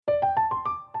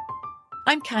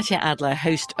I'm Katya Adler,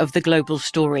 host of The Global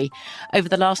Story. Over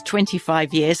the last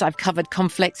 25 years, I've covered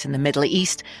conflicts in the Middle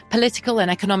East, political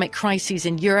and economic crises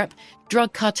in Europe,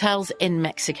 drug cartels in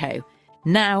Mexico.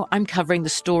 Now I'm covering the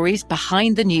stories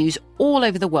behind the news all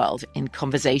over the world in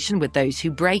conversation with those who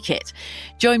break it.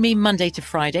 Join me Monday to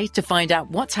Friday to find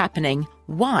out what's happening,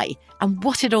 why, and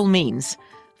what it all means.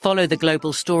 Follow The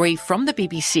Global Story from the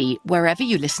BBC wherever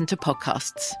you listen to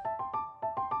podcasts.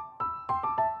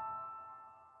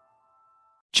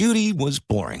 Judy was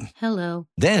boring. Hello.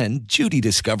 Then Judy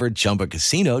discovered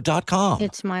ChumbaCasino.com.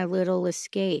 It's my little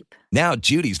escape. Now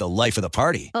Judy's the life of the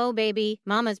party. Oh, baby,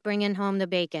 mama's bringing home the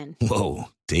bacon. Whoa,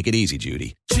 take it easy,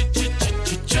 Judy.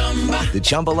 The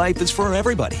Chumba life is for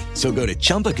everybody. So go to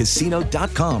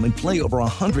ChumbaCasino.com and play over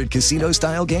 100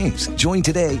 casino-style games. Join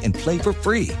today and play for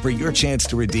free for your chance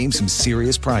to redeem some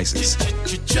serious prizes.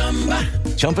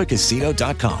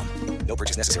 ChumbaCasino.com. No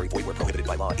purchase necessary. Void where prohibited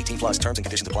by law. 18 plus terms and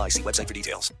conditions apply. See website for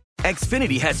details.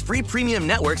 Xfinity has free premium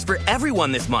networks for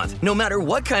everyone this month, no matter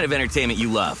what kind of entertainment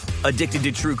you love. Addicted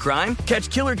to true crime? Catch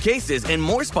killer cases and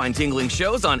more spine-tingling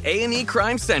shows on A&E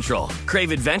Crime Central.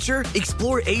 Crave adventure?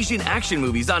 Explore Asian action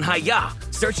movies on Hayya.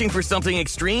 Searching for something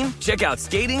extreme? Check out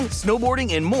skating,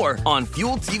 snowboarding, and more on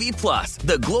Fuel TV Plus,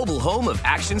 the global home of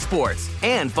action sports.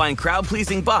 And find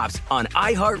crowd-pleasing bops on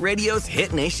iHeartRadio's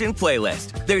Hit Nation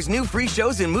playlist. There's new free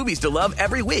shows and movies to love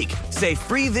every week. Say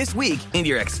free this week in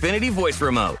your Xfinity voice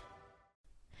remote.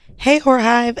 Hey, Horror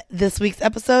Hive. This week's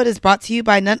episode is brought to you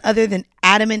by none other than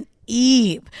Adam and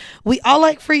Eve. We all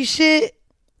like free shit.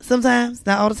 Sometimes,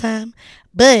 not all the time.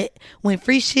 But when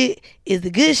free shit is the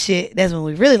good shit, that's when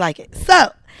we really like it.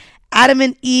 So, Adam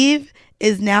and Eve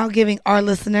is now giving our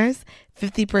listeners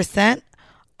 50%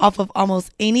 off of almost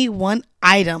any one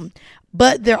item.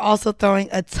 But they're also throwing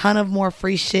a ton of more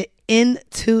free shit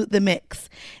into the mix.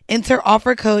 Enter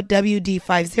offer code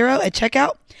WD50 at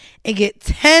checkout and get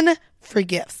 10 free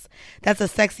gifts. That's a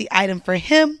sexy item for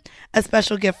him, a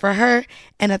special gift for her,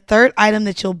 and a third item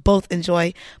that you'll both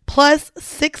enjoy, plus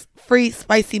 6 free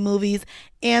spicy movies,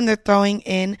 and they're throwing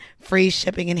in free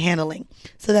shipping and handling.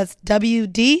 So that's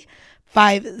WD50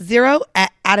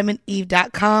 at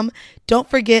adamandeve.com. Don't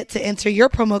forget to enter your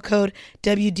promo code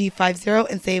WD50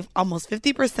 and save almost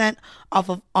 50% off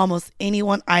of almost any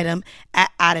one item at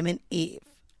Adam and Eve.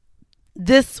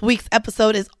 This week's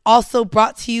episode is also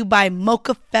brought to you by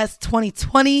Mocha Fest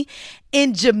 2020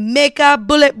 in Jamaica.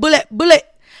 Bullet.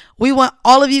 We want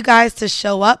all of you guys to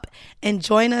show up and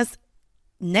join us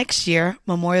next year,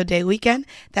 Memorial Day weekend.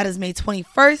 That is May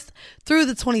 21st through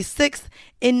the 26th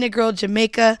in Negril,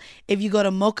 Jamaica. If you go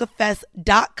to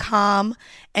mochafest.com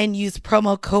and use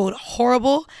promo code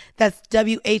HORRIBLE, that's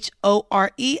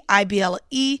WHOREIBLE,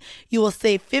 you will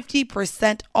save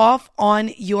 50% off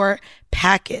on your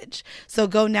package. So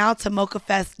go now to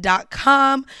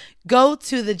mochafest.com, go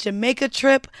to the Jamaica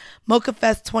trip,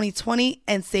 MochaFest 2020,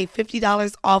 and save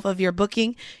 $50 off of your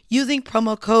booking using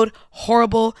promo code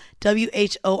HORRIBLE,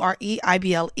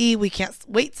 WHOREIBLE. We can't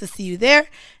wait to see you there.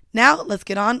 Now let's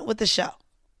get on with the show.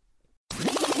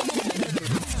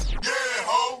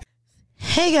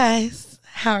 Hey guys,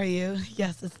 how are you?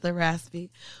 Yes, it's the raspy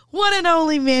one and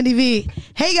only Mandy B.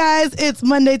 Hey guys, it's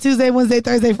Monday, Tuesday, Wednesday,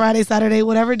 Thursday, Friday, Saturday,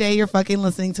 whatever day you're fucking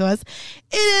listening to us.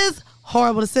 It is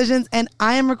Horrible Decisions, and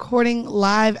I am recording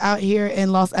live out here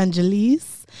in Los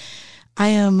Angeles. I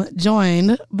am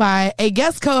joined by a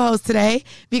guest co-host today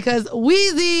because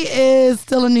Wheezy is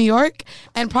still in New York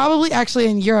and probably actually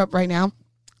in Europe right now.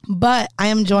 But I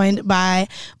am joined by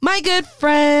my good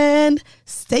friend,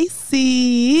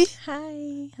 Stacy.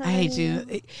 Hi. I hate you.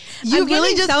 I'm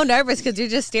really just so nervous because you're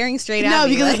just staring straight at me. No,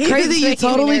 because it's crazy. You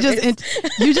totally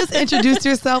you just introduced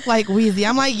yourself like Wheezy.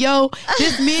 I'm like, yo,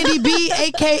 this Mandy B,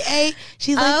 a.k.a.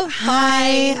 She's like,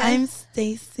 hi, I'm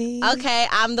Stacy. Okay,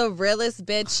 I'm the realest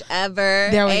bitch ever.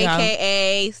 There we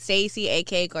a.k.a. Stacy,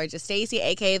 a.k.a. Gorgeous Stacy,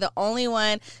 a.k.a. the only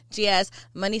one. GS,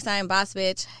 money sign boss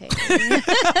bitch. Hey.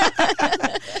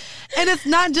 And it's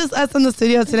not just us in the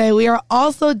studio today. We are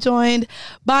also joined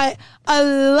by a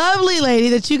lovely lady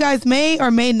that you guys may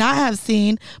or may not have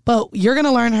seen, but you're going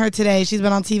to learn her today. She's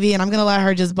been on TV, and I'm going to let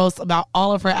her just boast about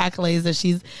all of her accolades that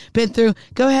she's been through.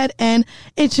 Go ahead and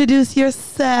introduce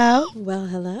yourself. Well,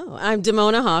 hello. I'm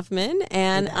Damona Hoffman,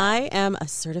 and I am a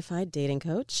certified dating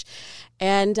coach.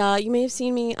 And you may have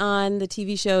seen me on the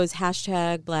TV shows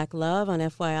 #Black Love on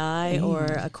FYI or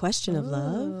A Question of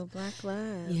Love. Black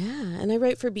Love. Yeah, and I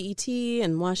write for BET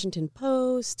and Washington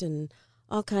Post and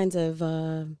all kinds of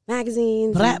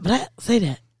magazines. Say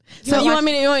that. So you want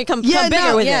me to come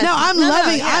bigger with it? No, I'm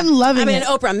loving I'm it. in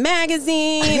Oprah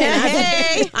Magazine.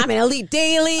 And I'm in Elite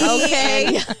Daily.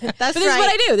 Okay. But this is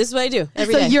what I do. This is what I do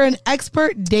every day. So you're an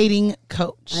expert dating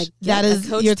coach. That is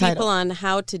coach your title. people on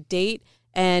how to date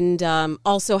and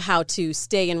also how to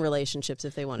stay in relationships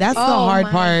if they want to. That's the hard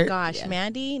part. Oh my gosh,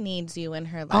 Mandy needs you in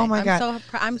her life. Oh my God.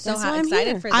 I'm so That's why I'm excited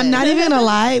here. for this. I'm not even gonna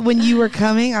lie. When you were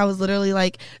coming, I was literally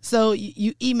like, so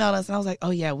you emailed us, and I was like,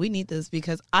 oh yeah, we need this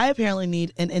because I apparently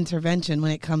need an intervention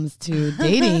when it comes to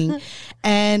dating,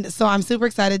 and so I'm super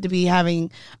excited to be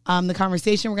having the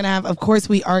conversation we're gonna have. Of course,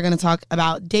 we are gonna talk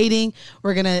about dating.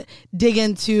 We're gonna dig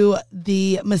into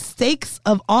the mistakes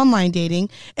of online dating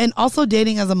and also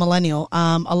dating as a millennial.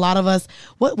 A lot of us,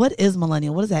 what is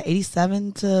millennial? What is that?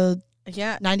 87 to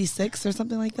 96 or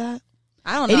something like that?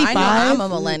 I don't know. 85? I know I'm a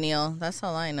millennial. That's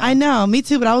all I know. I know, me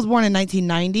too, but I was born in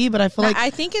 1990, but I feel like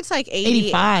I think it's like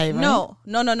 85, right? No.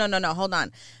 Hold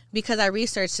on. Because I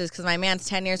researched this because my man's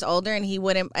 10 years older and he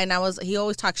wouldn't, and he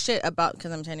always talks shit about,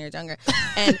 because I'm 10 years younger.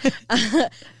 And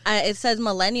it says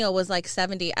millennial was like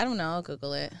 70. I don't know. I'll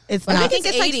Google it. It's But not. I think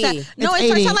it's 80. like, no, It's it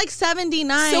starts 80. at like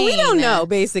 79. So we don't know,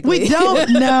 basically. we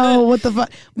don't know what the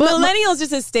fuck. Millennial is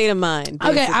just a state of mind.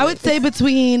 Okay, I basically. would say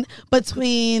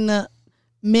between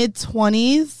mid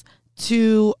 20s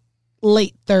to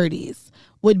late 30s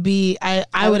would be. I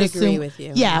would agree assume with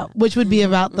you. Yeah, which would be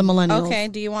about the millennials. Okay,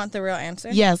 do you want the real answer?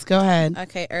 Yes, go ahead.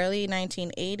 Okay, early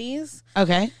 1980s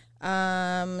Okay.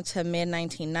 to mid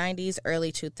 1990s,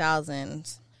 early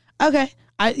 2000s. Okay.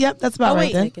 Yep, that's about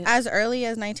right then. As early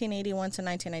as 1981 to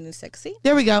 1996. See?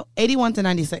 There we go. 81 to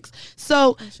 96.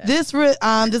 So this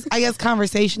I guess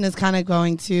conversation is kind of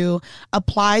going to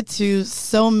apply to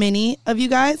so many of you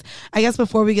guys. I guess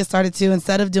before we get started too,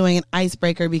 instead of doing an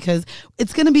icebreaker, because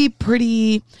it's going to be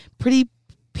pretty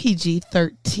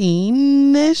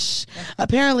PG-13-ish.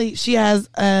 Apparently she has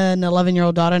an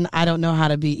 11-year-old daughter and I don't know how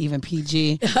to be even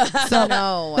PG. So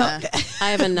No.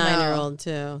 I have a 9-year-old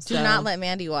too. Do not let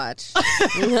Mandy watch.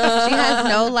 She has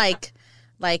no like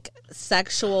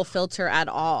sexual filter at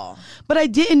all. But I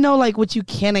didn't know like what you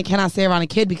can and cannot say around a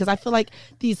kid, because I feel like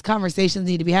these conversations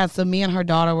need to be had. So me and her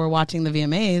daughter were watching the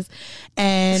VMAs,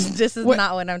 and This is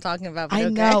not what I'm talking about. But I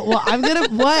okay. know. Well, I'm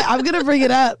gonna bring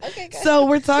it up. Okay, so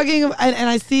we're talking, and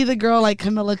I see the girl like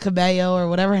Camila Cabello or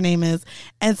whatever her name is,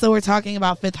 and so we're talking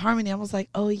about Fifth Harmony. I was like,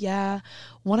 oh yeah,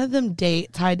 one of them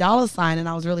date Ty Dolla $ign, and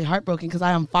I was really heartbroken because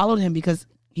I unfollowed him because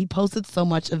he posted so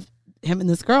much of him and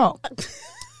this girl.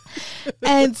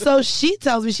 And so she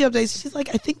tells me, she updates, she's like,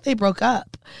 I think they broke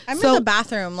up. I'm in the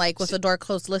bathroom, like with the door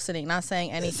closed, listening, not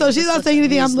saying anything. So she's not saying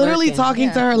anything. I'm literally lurking.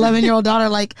 talking to her 11-year-old daughter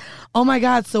like, oh my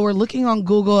God. So we're looking on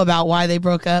Google about why they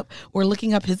broke up. We're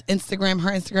looking up his Instagram,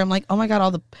 her Instagram, like, oh my God,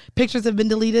 all the pictures have been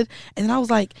deleted. And then I was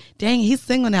like, dang, he's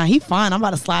single now. He's fine. I'm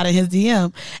about to slide in his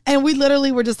DM. And we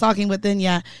literally were just talking. But then,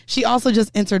 yeah, she also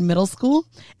just entered middle school.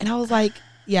 And I was like,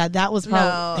 yeah, that was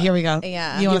probably, here we go.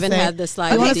 Yeah. You You wanna haven't say? had the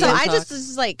slide. Okay, so DM I talk. this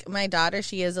is like my daughter,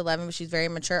 she is 11, but she's very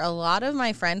mature. A lot of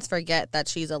my friends forget that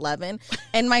she's 11,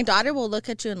 and my daughter will look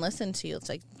at you and listen to you. It's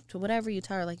like, to whatever you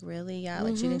tell her, like, really? Yeah,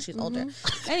 like she thinks she's older.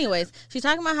 Anyways, she's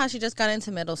talking about how she just got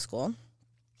into middle school,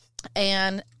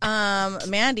 and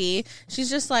Mandy, she's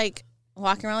just like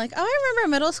walking around like, oh, I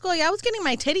remember middle school. Yeah, I was getting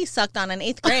my titties sucked on in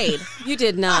 8th grade. You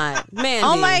did not, man.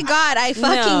 Oh my God, I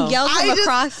fucking yelled from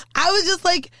across. I was just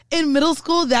like, in middle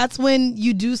school, that's when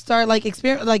you do start like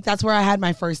experience. Like that's where I had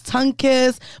my first tongue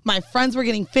kiss. My friends were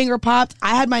getting finger popped.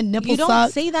 I had my nipples You don't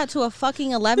sucked. say that to a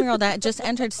fucking 11-year-old that just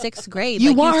entered 6th grade. You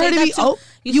Like, want her say to that be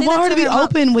you you say want that her to be mom.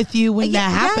 open with you when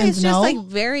that happens. Yeah, it's just no, like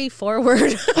very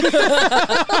forward.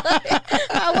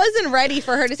 I wasn't ready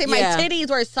for her to say my Yeah. titties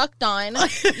were sucked on.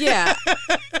 Yeah,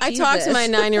 I talked to my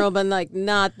Jesus. 9-year-old, but like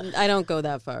not. I don't go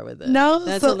that far with it. No?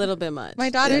 that's So- a little bit much. My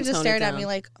daughter Yeah, just tone it stared at down. me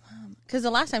like, because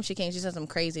the last time she came, she said some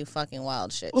crazy fucking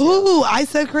wild shit. Too. ooh, I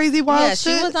said crazy wild Yeah,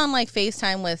 shit. she was on like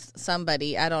FaceTime with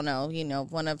somebody. I don't know,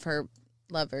 one of her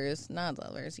lovers, not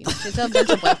lovers, she's a bunch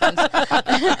of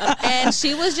boyfriends. And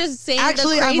she was just saying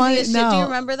Actually, I the might craziest shit. Do you know.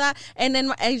 remember that? And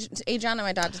then Adriana,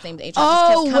 my daughter's named Adriana,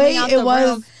 Oh, just kept coming wait, out it the was-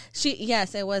 room.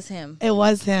 Yes, it was him. It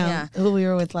was him Yeah. who we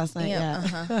were with last night. Yeah.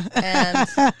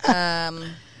 And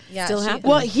yeah, Still she- happening.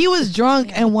 Well, he was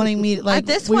drunk and wanting me to, like At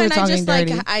this we were point, I talking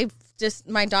just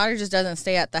dirty. my daughter just doesn't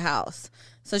stay at the house.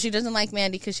 So she doesn't like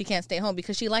Mandy because she can't stay home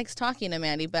because she likes talking to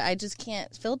Mandy, but I just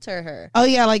can't filter her. Oh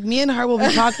yeah, like me and her will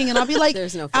be talking, and I'll be like,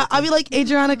 There's no I'll be like,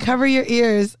 Adriana, cover your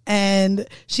ears, and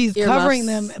she's Earmuffs. covering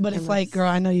them, but it's like, girl,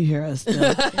 I know you hear us.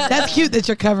 Still. That's cute that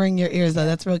you're covering your ears, though.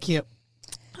 That's real cute.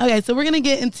 Okay, so we're gonna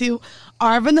get into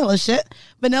our vanilla shit,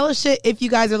 Vanilla Shit, if you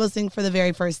guys are listening for the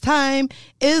very first time,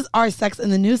 is our Sex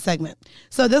in the News segment.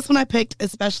 So this one I picked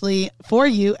especially for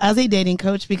you as a dating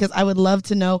coach because I would love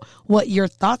to know what your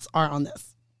thoughts are on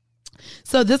this.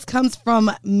 So this comes from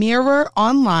Mirror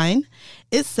Online.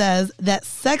 It says that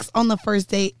sex on the first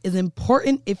date is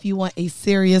important if you want a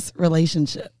serious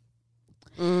relationship.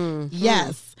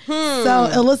 Yes. So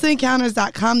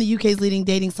illicitencounters.com, the UK's leading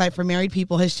dating site for married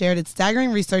people, has shared its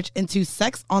staggering research into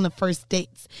sex on the first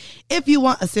dates. If you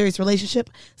want a serious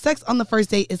relationship, sex on the first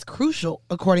date is crucial,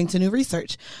 according to new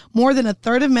research. More than a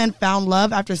third of men found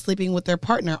love after sleeping with their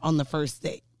partner on the first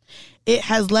date. It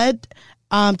has led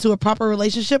to a proper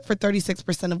relationship for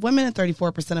 36% of women and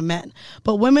 34% of men.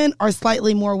 But women are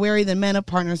slightly more wary than men of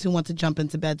partners who want to jump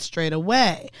into bed straight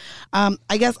away.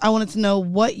 I guess I wanted to know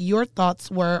what your thoughts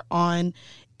were on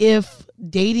if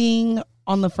dating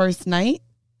on the first night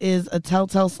is a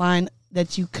telltale sign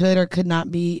that you could or could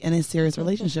not be in a serious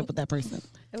relationship with that person.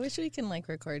 I wish we can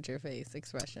record your face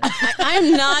expression.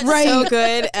 I'm not so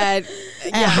good at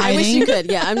hiding. I wish you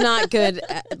could. Yeah, I'm not good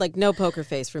at no poker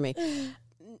face for me.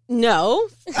 No.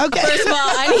 Okay. First of all,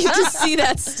 I need to see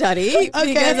that study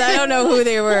because I don't know who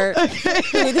they were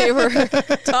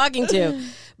talking to.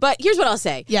 But here's what I'll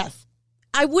say. Yes.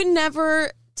 I would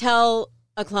never tell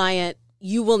a client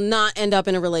you will not end up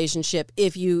in a relationship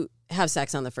if you have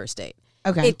sex on the first date.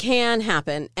 Okay. It can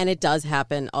happen, and it does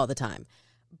happen all the time.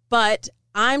 But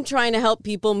I'm trying to help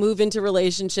people move into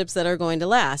relationships that are going to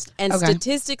last. And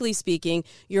statistically speaking,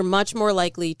 you're much more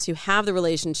likely to have the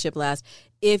relationship last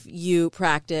if you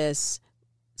practice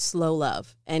slow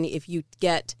love and if you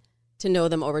get to know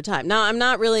them over time. Now, I'm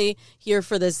not really here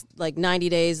for this 90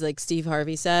 days like Steve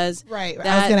Harvey says. Right.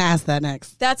 I was going to ask that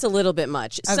next. That's a little bit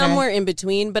much. Okay. Somewhere in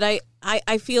between. But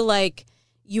I feel like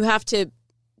you have to,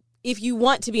 if you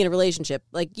want to be in a relationship,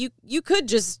 you could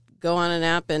just go on an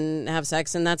app and have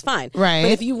sex and that's fine. Right.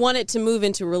 But if you want it to move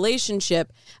into a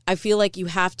relationship, I feel like you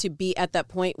have to be at that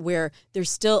point where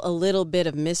there's still a little bit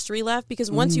of mystery left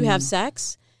because once you have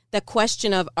sex, that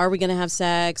question of are we going to have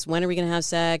sex? When are we going to have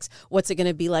sex? What's it going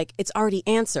to be like? It's already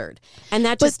answered. And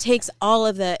that just takes all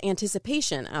of the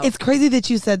anticipation out. It's crazy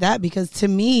that you said that because to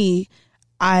me,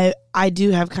 I do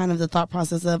have kind of the thought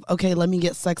process of, okay, let me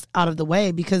get sex out of the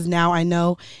way because now I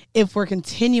know if we're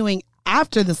continuing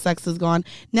after the sex is gone,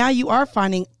 now you are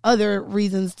finding other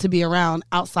reasons to be around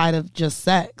outside of just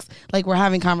sex. Like we're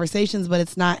having conversations, but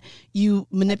it's not you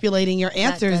manipulating your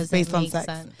answers based on sex.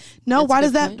 No, why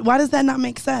does that not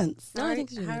make sense? No,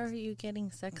 how are you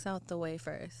getting sex out the way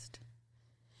first?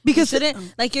 Because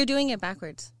you're doing it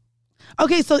backwards.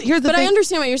 Okay, so here's the thing. But I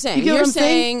understand what you're saying.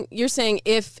 You're saying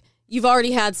if you've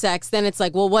already had sex, then it's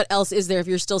like, well, what else is there if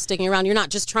you're still sticking around? You're not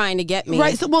just trying to get me.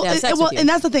 Right. So, and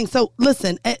that's the thing. So,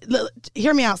 listen,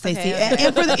 hear me out, Stacey,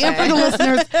 and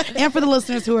for the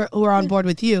listeners who are on board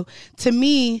with you. To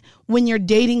me, when you're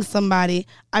dating somebody,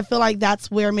 I feel like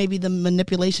that's where maybe the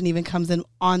manipulation even comes in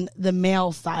on the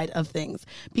male side of things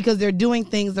because they're doing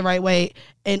things the right way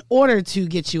in order to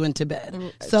get you into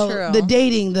bed. So True. The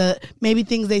dating, the maybe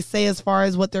things they say as far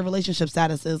as what their relationship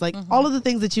status is, like all of the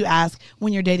things that you ask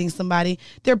when you're dating somebody,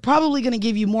 they're probably going to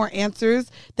give you more answers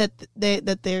that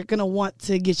they're going to want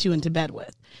to get you into bed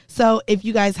with. So if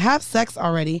you guys have sex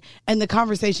already and the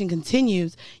conversation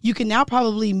continues, you can now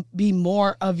probably be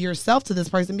more of yourself to this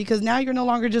person because now you're no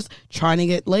longer just trying to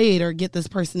get laid or get this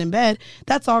person in bed.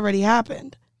 That's already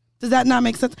happened. Does that not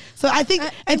make sense? So I think,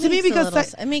 and to me,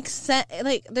 because it makes sense.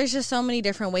 Like, there's just so many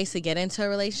different ways to get into a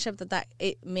relationship that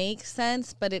it makes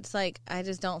sense. But it's like I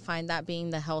just don't find that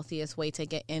being the healthiest way to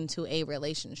get into a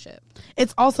relationship.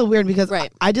 It's also weird because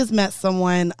I just met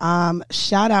someone.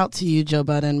 Shout out to you, Joe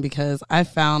Budden, because I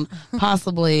found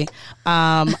possibly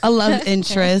a love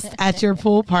interest at your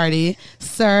pool party,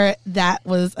 sir. That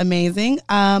was amazing.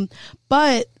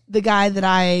 But the guy that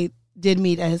I did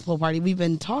meet at his pool party, we've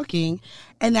been talking,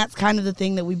 and that's kind of the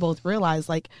thing that we both realized.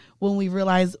 Like when we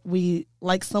realize we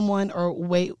like someone or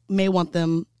may want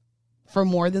them for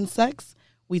more than sex,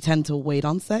 we tend to wait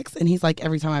on sex. And he's like,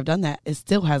 every time I've done that, it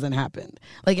still hasn't happened.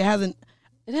 Like it hasn't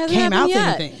came out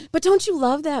yet. to anything. But don't you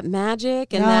love that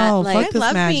magic and No, that fuck this I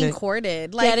love magic. being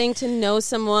courted, getting to know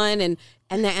someone and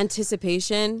the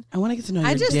anticipation? I want to get to know your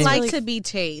I just dick. like to be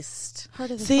chased.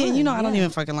 Part of the See, fun, you know, I don't even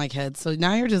fucking like head. So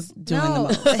now you're just doing No,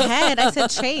 the head. I said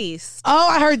chased. Oh,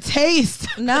 I heard taste.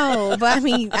 No, but I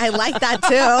mean, I like that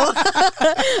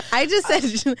too. I just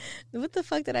said, what the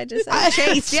fuck did I just say?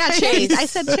 Chased. Yeah, chased. I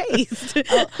said chased.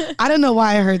 I don't know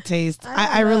why I heard taste.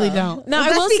 I really don't. No,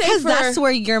 That's I will say because for, that's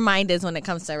where your mind is when it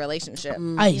comes to a relationship.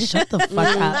 Hey, shut the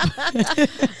fuck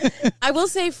up. I will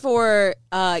say for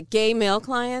gay male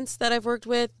clients that I've worked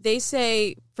with, they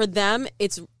say for them,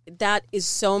 that is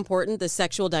so important. The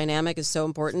sexual dynamic is so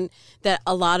important that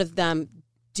a lot of them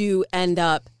do end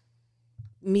up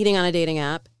meeting on a dating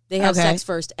app. They have sex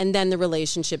first, and then the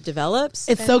relationship develops.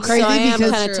 It's so crazy so I am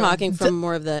because kind of talking from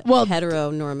more of the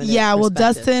heteronormative Yeah, well,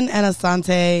 perspective. Dustin and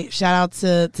Asante, shout out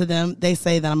to them. They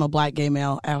say that I'm a black gay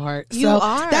male at heart. You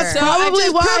are. That's So probably I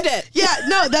just why. proved it. Yeah,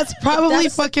 no, that's probably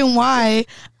fucking why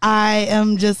I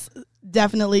am just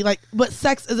definitely like. But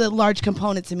sex is a large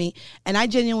component to me, and I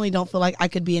genuinely don't feel like I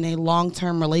could be in a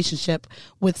long-term relationship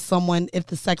with someone if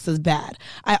the sex is bad.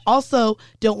 I also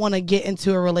don't want to get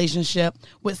into a relationship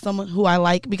with someone who I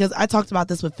like, because I talked about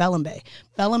this with Felon Bay.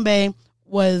 Felon Bay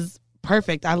was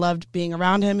perfect. I loved being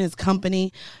around him, his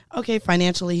company. Okay,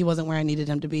 financially, he wasn't where I needed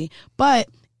him to be. But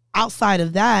outside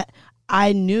of that,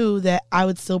 I knew that I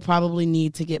would still probably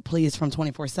need to get pleased from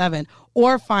 24/7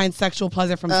 or find sexual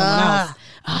pleasure from someone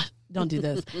else. Don't do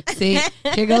this. See,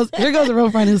 here goes a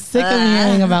real friend who's sick of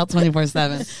hearing about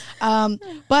 24/7.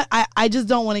 But I just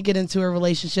don't want to get into a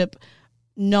relationship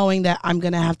knowing that I'm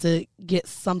going to have to get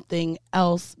something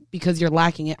else because you're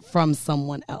lacking it from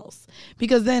someone else.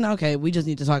 Because then, okay, we just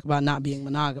need to talk about not being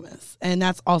monogamous. And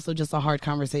that's also just a hard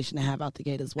conversation to have out the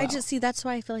gate as well. I just see that's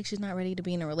why I feel like she's not ready to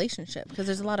be in a relationship, because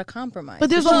there's a lot of compromise. But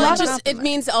there's a Well, lot it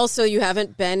means also you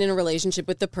haven't been in a relationship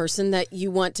with the person that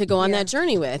you want to go on that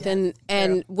journey with.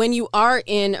 And when you are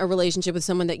in a relationship with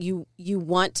someone that you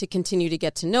want to continue to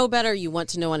get to know better, you want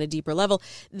to know on a deeper level,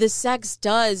 the sex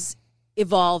does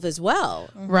evolve as well.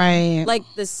 Right. Like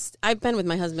this, I've been with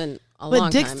my husband a long time.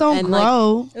 But dicks don't and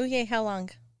grow. Oh yeah, how long?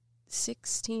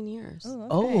 16 years.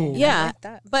 Oh. Yeah, I like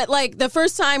that. but like the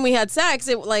first time we had sex,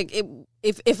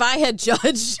 if I had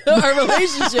judged our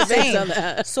relationship based on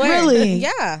that, Swear. Really?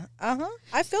 Yeah.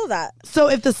 I feel that. So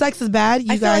if the sex is bad,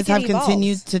 you I feel guys like have it evolves.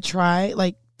 continued to try,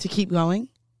 like, to keep going?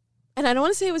 and I don't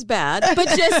want to say it was bad, but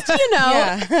just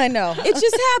Yeah, I know. it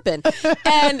just happened.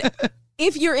 And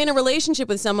if you're in a relationship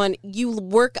with someone, you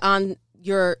work on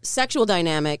your sexual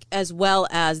dynamic as well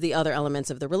as the other elements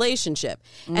of the relationship,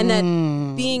 and that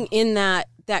being in that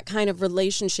kind of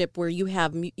relationship where you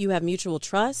have mutual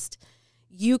trust,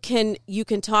 you can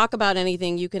talk about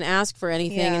anything, you can ask for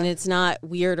anything, and it's not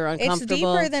weird or uncomfortable.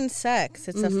 It's deeper than sex.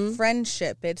 It's a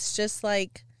friendship. It's just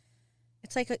like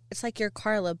it's like your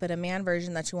Carla, but a man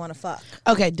version that you want to fuck.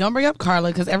 Okay, don't bring up Carla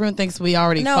because everyone thinks we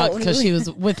already fucked because she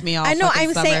was with me all I know. fucking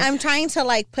I'm summer. saying I'm trying to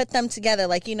like put them together.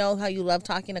 Like, you know how you love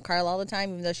talking to Carla all the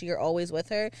time, even though you're always with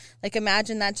her. Like,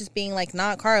 imagine that just being like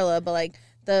not Carla, but like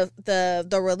the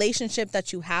relationship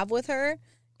that you have with her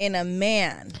in a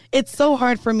man. It's so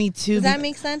hard for me to. Does that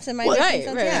make sense? Am I making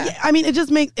sense? right. Yeah. I mean, it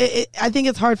just makes it. I think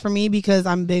it's hard for me because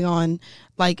I'm big on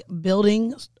like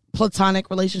building platonic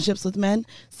relationships with men.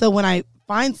 So when I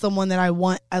find someone that I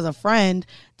want as a friend,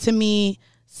 to me,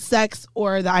 sex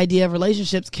or the idea of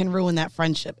relationships can ruin that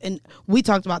friendship. And we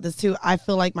talked about this too. I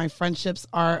feel like my friendships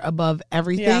are above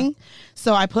everything. Yeah.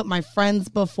 So I put my friends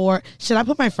before. Should I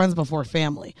put my friends before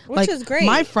family? Which is great,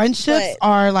 My friendships but-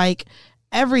 are like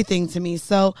everything to me.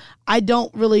 So I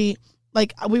don't really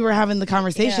like. We were having the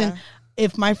conversation. Yeah.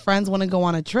 If my friends want to go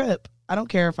on a trip, I don't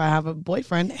care if I have a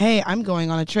boyfriend. Hey, I'm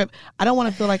going on a trip. I don't want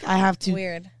to feel like I have to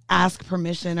Weird. ask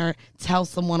permission or tell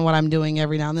someone what I'm doing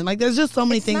every now and then. Like, there's just so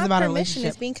many It's things not about a permission. relationship.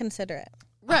 It's being considerate.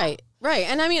 Right.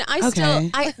 And I mean, Okay.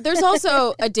 there's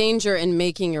also a danger in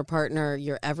making your partner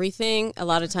your everything. A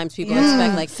lot of times people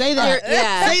expect like, Say that.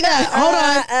 yeah. Say that. Hold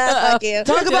on. Fuck you.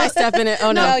 Talk Did I about step in it?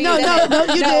 Oh no. No, you No,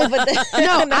 you did. But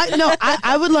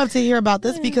I would love to hear about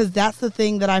this because that's the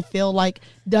thing that I feel like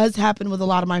does happen with a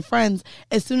lot of my friends.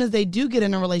 As soon as they do get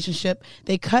in a relationship,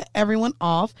 they cut everyone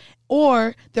off,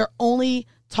 or they're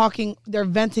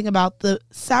venting about the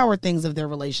sour things of their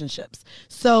relationships.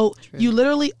 So you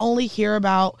literally only hear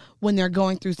about when they're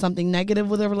going through something negative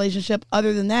with a relationship.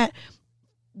 Other than that,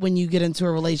 when you get into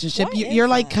a relationship, you're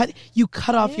like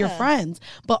cut off your friends.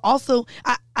 But also,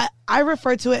 I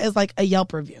refer to it as like a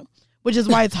Yelp review, which is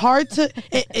why it's hard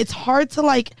to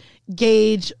like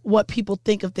gauge what people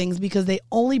think of things because they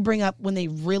only bring up when they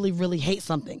really, really hate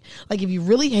something. Like if you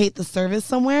really hate the service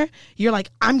somewhere, you're like,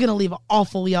 I'm going to leave an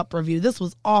awful Yelp review. This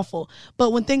was awful.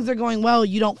 But when things are going well,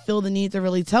 you don't feel the need to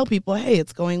really tell people, hey,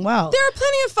 it's going well. There are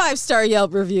plenty of 5-star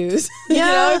Yelp reviews.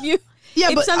 Yeah.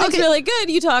 If something's really good,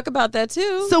 you talk about that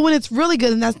too. So when it's really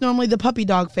good, and that's normally the puppy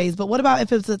dog phase, but what about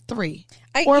if it's a 3?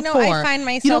 I find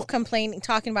myself complaining,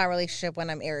 talking about a relationship when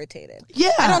I'm irritated.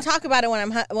 Yeah. I don't talk about it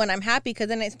when I'm happy, because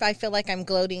then I feel like I'm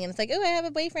gloating, and it's like, oh, I have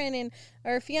a boyfriend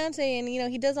or a fiance, and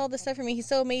he does all this stuff for me. He's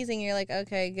so amazing. And you're like,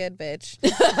 okay, good, bitch.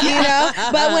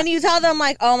 But when you tell them,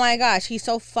 like, oh my gosh, he's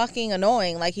so fucking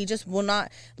annoying. Like, he just will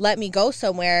not let me go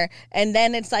somewhere. And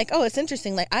then it's like, oh, it's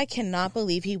interesting. Like, I cannot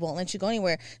believe he won't let you go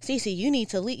anywhere. Cece, you need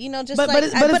to leave. I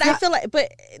feel like,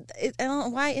 I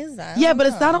don't. Why is that? Yeah, but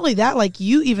it's not only that. Like,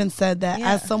 you even said that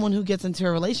as someone who gets into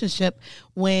a relationship,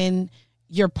 when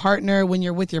you're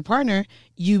with your partner,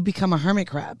 you become a hermit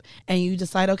crab and you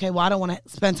decide, okay, well, I don't want to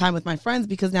spend time with my friends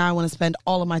because now I want to spend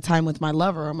all of my time with my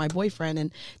lover or my boyfriend.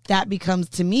 And that becomes,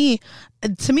 to me,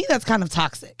 that's kind of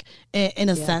toxic in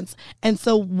a sense. And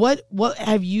so what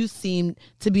have you seen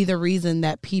to be the reason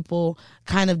that people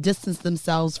kind of distance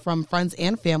themselves from friends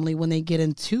and family when they get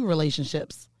into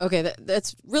relationships? Okay,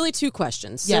 that's really two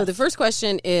questions. Yes. So the first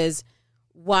question is,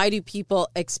 why do people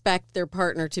expect their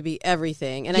partner to be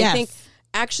everything? And I think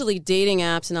actually dating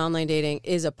apps and online dating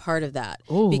is a part of that.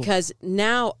 Ooh. Because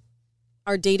now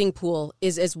our dating pool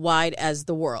is as wide as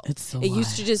the world. It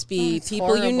used to just be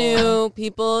people you knew,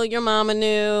 people your mama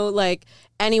knew, like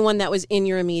anyone that was in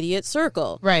your immediate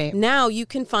circle. Right. Now you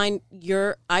can find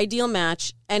your ideal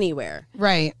match anywhere.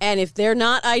 Right. And if they're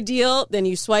not ideal, then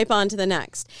you swipe on to the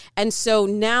next. And so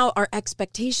now our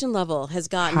expectation level has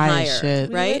gotten higher. Shit.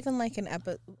 We Right? live in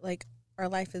like our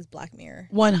life is Black Mirror.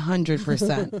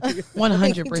 100%.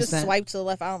 100%. Just swipe to the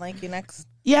left. I don't like you, next.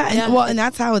 Yeah, and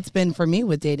that's how it's been for me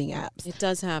with dating apps. It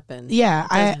does happen. Yeah,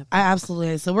 I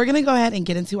absolutely. So we're going to go ahead and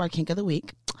get into our kink of the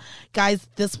week. Guys,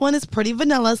 this one is pretty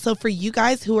vanilla. So for you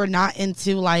guys who are not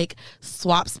into like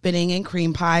swap spinning and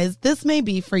cream pies, this may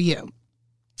be for you.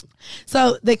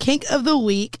 So the kink of the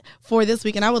week for this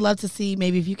week, and I would love to see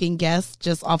maybe if you can guess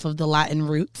just off of the Latin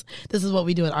roots. This is what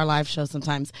we do at our live show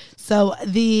sometimes. So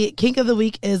the kink of the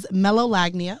week is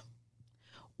melolagnia.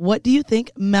 What do you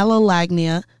think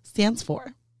melolagnia stands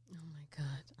for? Oh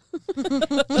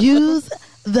my God. Use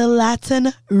the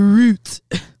Latin root.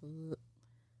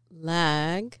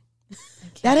 Lag.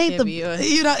 That ain't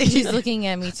She's looking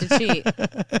at me to cheat.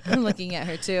 I'm looking at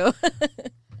her too.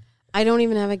 I don't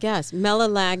even have a guess.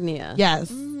 Melolagnia.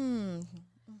 Yes.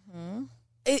 Mm-hmm.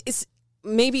 It's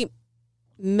maybe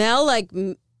like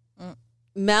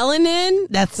melanin.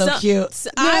 That's so cute.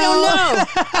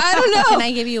 I don't know. Can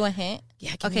I give you a hint?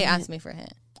 Yeah. Okay, ask me for a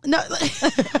hint. No.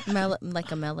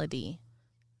 Like a melody.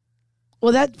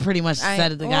 Well, that pretty much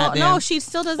said it. The goddamn. No, she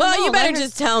still doesn't. Well, know. you better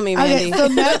just tell me, Mandy. Okay, so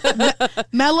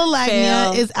melolagnia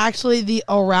Fail. is actually the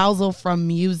arousal from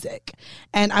music.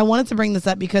 And I wanted to bring this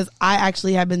up because I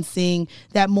actually have been seeing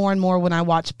that more and more when I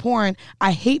watch porn.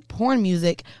 I hate porn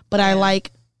music, but I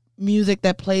like music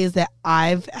that plays that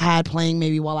I've had playing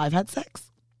maybe while I've had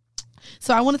sex.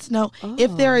 So I wanted to know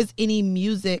if there is any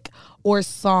music or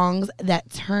songs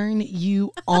that turn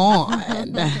you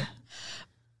on.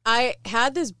 I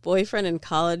had this boyfriend in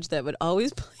college that would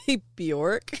always play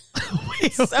Bjork.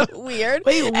 So weird.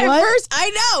 Wait, At what? first, I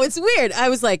know, it's weird. I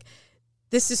was like,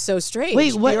 this is so strange.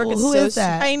 Wait, what? Bjork Who is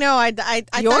that? I know. I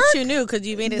thought you knew because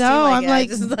you made it No, seem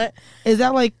like I'm like, is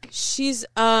that like? She's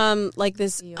like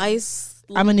this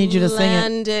Icelandic. I'm gonna need you to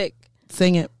sing it.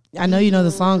 Sing it. I know you know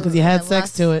the song because you had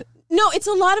sex to it. No, it's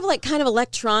a lot of like kind of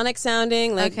electronic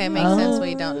sounding. Like, okay, makes sense what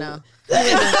you don't know. But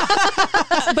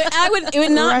it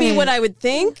would not be what I would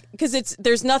think because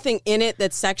there's nothing in it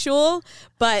that's sexual.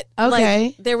 But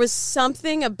like, there was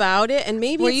something about it, and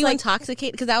maybe were it's you like,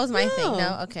 intoxicated? Because that was my thing.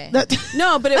 No, okay.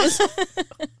 No, but it was.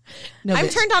 No, I'm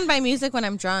turned on by music when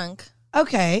I'm drunk.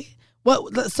 Okay.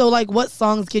 So like what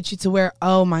songs get you to where,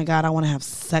 oh my God, I want to have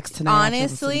sex tonight?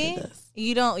 Honestly,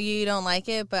 you don't like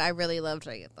it, but I really loved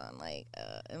reggaeton. Like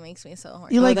it makes me so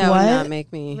horny. You like that what? Would not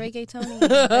make me reggaeton.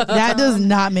 That does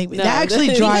not make me. No, that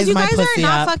actually dries my pussy up. You guys are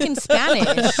not fucking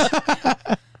Spanish.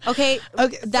 Okay,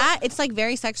 that it's like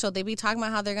very sexual. They be talking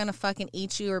about how they're gonna fucking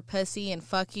eat you or pussy and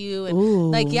fuck you and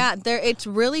like it's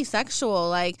really sexual.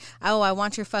 Like, oh, I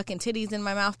want your fucking titties in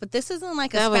my mouth. But this isn't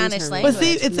like a Spanish language. But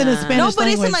see, it's in a Spanish language. No, but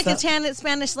it's in like a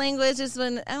Spanish language. It's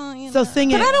when so sing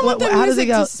it. But I don't want the how does it music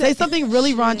go? to Say something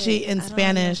really raunchy in I don't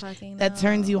Spanish fucking that know.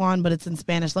 turns you on, but it's in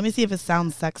Spanish. Let me see if it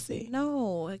sounds sexy.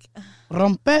 No, like,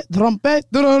 Rompe.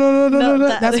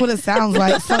 That's what it sounds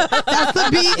like. So that's the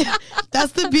beat.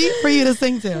 That's the beat for you to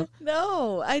sing to.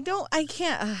 no, I don't. I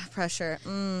can't. Pressure.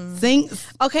 Sing.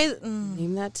 Okay.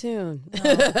 Name that tune.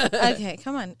 Okay,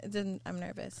 come on. I'm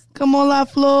nervous. Come on, la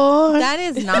flor. That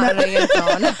is not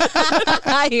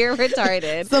reggaeton. You're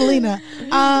retarded. Selena.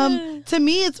 to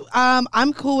me, it's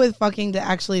I'm cool with fucking to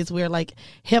actually. It's weird. Like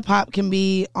hip hop can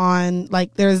be on.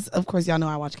 Like there's, of course, y'all know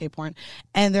I watch gay porn,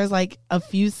 and there's like a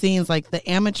few scenes, like the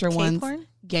amateur ones. Porn?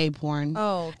 Gay porn.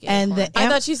 Oh, gay and porn. the I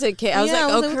thought she said K. I was Yeah, like, I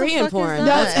was oh, like, what the Korean fuck porn. is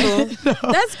That's that?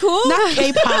 cool. That's cool. Not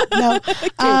K-pop,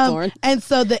 no. Porn. And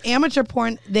so the amateur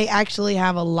porn, they actually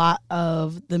have a lot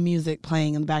of the music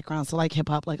playing in the background. So like hip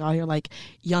hop, like I'll hear like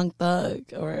Young Thug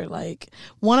or like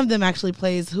one of them actually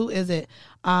plays. Who is it?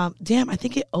 Damn, I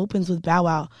think it opens with Bow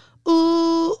Wow.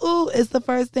 Ooh, ooh, it's the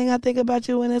first thing I think about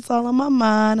you when it's all on my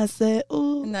mind. I said,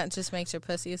 ooh. And that just makes your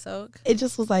pussy soak. It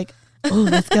just was like, ooh,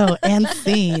 let's go. And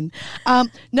scene.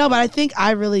 No, but I think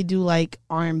I really do like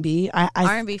R&B.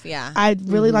 R&B, yeah. I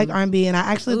really like R&B, and I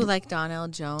actually like Donnell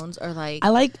Jones or like. I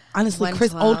like, honestly,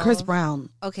 old Chris Brown.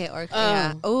 Okay, or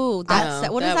yeah. Oh, what is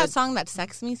that that song? That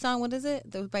Sex Me song? What is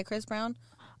it? That was by Chris Brown?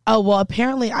 Oh, well,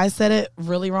 apparently I said it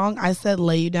really wrong. I said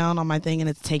lay you down on my thing, and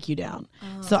it's take you down.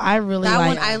 So I really That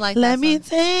like, one, I like let that me song.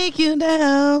 take you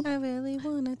down. I really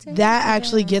want to take That you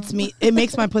actually down. gets me. It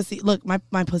makes my pussy, look, my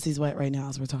pussy's wet right now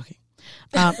as we're talking.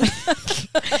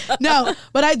 No,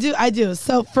 but I do.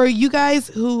 So for you guys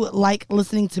who like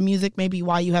listening to music, maybe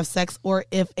while you have sex, or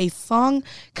if a song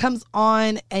comes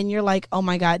on and you're like, oh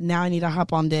my God, now I need to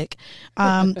hop on dick.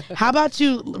 How about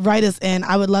you write us in?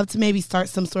 I would love to maybe start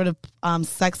some sort of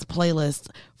sex playlist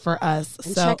for us.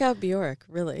 And so check out Bjork,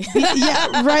 really.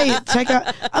 yeah, right. Check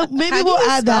out. Maybe How do we'll you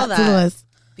add that spell to the that? list.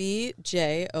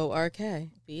 BJORK.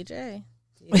 BJ.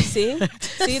 See? See,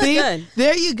 it's good.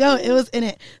 There you go. It was in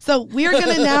it. So we're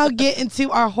going to now get into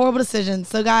our horrible decisions.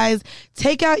 So guys,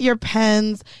 take out your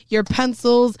pens, your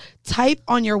pencils, type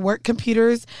on your work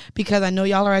computers, because I know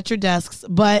y'all are at your desks,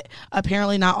 but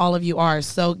apparently not all of you are.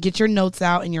 So get your notes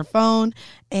out in your phone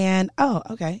and, oh,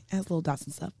 okay. It has little dots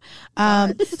and stuff.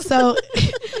 So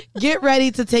get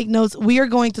ready to take notes. We are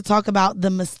going to talk about the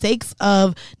mistakes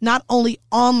of not only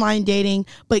online dating,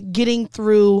 but getting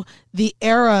through the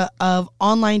era of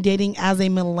online dating as a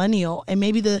millennial, and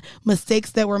maybe the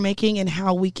mistakes that we're making and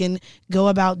how we can go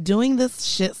about doing this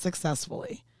shit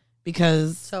successfully.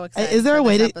 Because So excited is there a for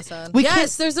way this to? episode. We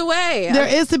Yes, there's a way. There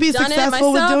is to be done successful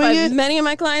it with myself. doing it. Many of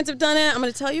my clients have done it. I'm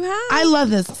going to tell you how. I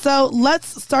love this. So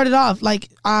let's start it off. Like,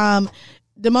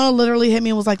 Damona literally hit me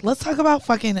and was like, let's talk about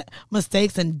fucking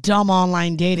mistakes and dumb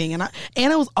online dating. And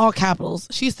Anna was all capitals.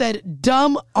 She said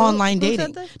dumb online who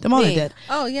dating. said that? Damona Me. did.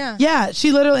 Oh, yeah. Yeah,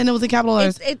 she literally, and it was in capital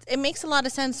letters. It makes a lot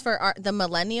of sense for the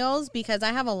millennials, because I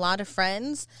have a lot of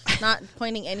friends, not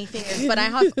pointing any fingers, but I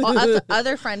have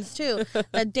other friends too,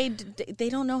 that they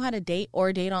don't know how to date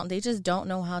or date on. They just don't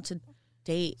know how to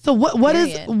date. So what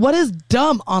Period. is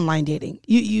dumb online dating?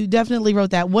 You definitely wrote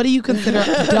that. What do you consider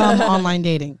dumb online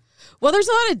dating? Well, there's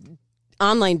a lot of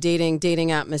online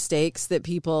dating app mistakes that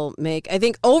people make. I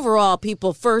think overall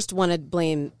people first want to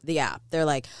blame the app. They're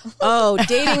like, oh,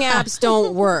 dating apps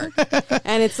don't work.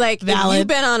 And it's like, Valid. if you've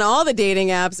been on all the dating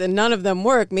apps and none of them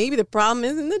work, maybe the problem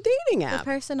isn't the dating The app.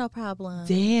 personal problem.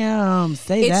 Damn,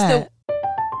 say It's that.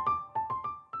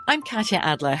 I'm Katya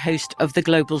Adler, host of The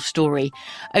Global Story.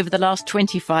 Over the last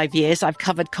 25 years, I've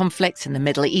covered conflicts in the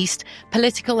Middle East,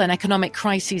 political and economic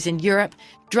crises in Europe,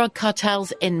 drug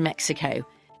cartels in Mexico.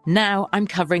 Now I'm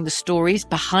covering the stories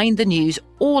behind the news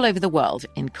all over the world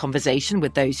in conversation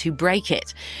with those who break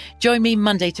it. Join me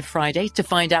Monday to Friday to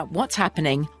find out what's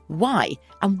happening, why,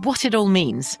 and what it all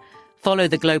means. Follow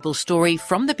The Global Story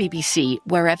from the BBC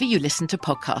wherever you listen to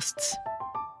podcasts.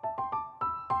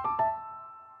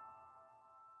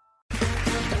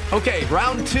 Okay,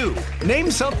 round two.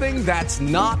 Name something that's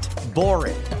not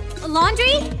boring. A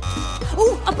laundry?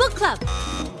 Ooh, a book club.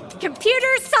 Computer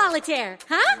solitaire,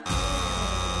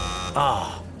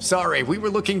 huh? Sorry, we were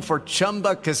looking for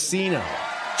Chumba Casino.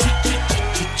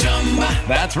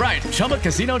 That's right.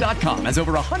 ChumbaCasino.com has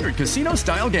over 100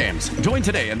 casino-style games. Join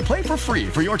today and play for free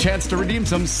for your chance to redeem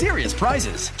some serious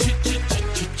prizes.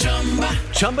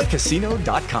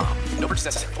 ChumbaCasino.com. No purchase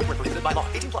necessary. Void where prohibited by law.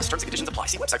 18+ terms and conditions apply.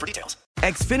 See website for details.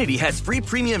 Xfinity has free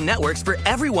premium networks for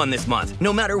everyone this month,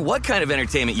 no matter what kind of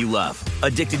entertainment you love.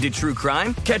 Addicted to true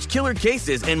crime? Catch killer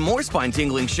cases and more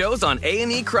spine-tingling shows on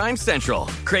A&E Crime Central.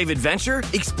 Crave adventure?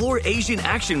 Explore Asian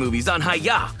action movies on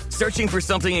Hayya. Searching for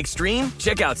something extreme?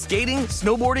 Check out skating,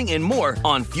 snowboarding, and more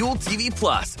on Fuel TV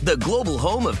Plus, the global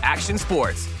home of action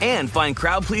sports. And find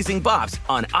crowd-pleasing bops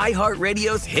on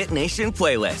iHeartRadio's Hit Nation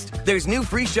playlist. There's new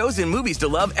free shows and movies to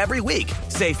love every week.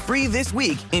 Say free this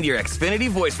week in your Xfinity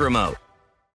voice remote.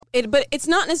 But it's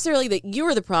not necessarily that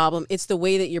you're the problem. It's the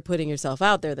way that you're putting yourself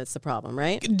out there that's the problem,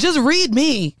 right? Just read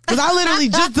me. Because I literally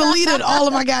just deleted all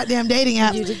of my goddamn dating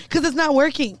apps because it's not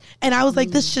working. And I was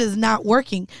like, this shit is not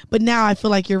working. But now I feel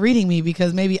like you're reading me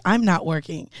because maybe I'm not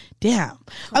working. Damn.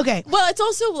 Okay. Well, it's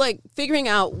also like figuring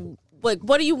out, like,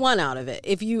 what do you want out of it?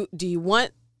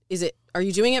 Are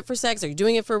you doing it for sex? Are you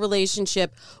doing it for a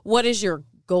relationship? What is your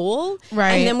goal?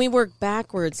 Right. And then we work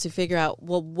backwards to figure out,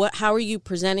 well, how are you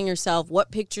presenting yourself?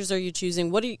 What pictures are you choosing?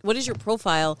 What is your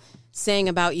profile saying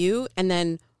about you? And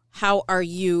then how are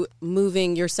you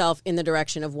moving yourself in the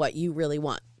direction of what you really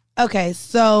want? Okay,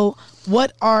 so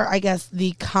what are, I guess,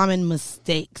 the common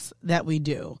mistakes that we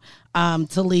do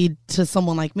to lead to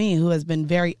someone like me who has been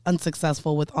very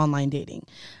unsuccessful with online dating?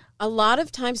 A lot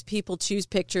of times people choose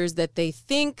pictures that they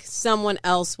think someone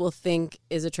else will think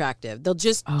is attractive. They'll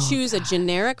just choose a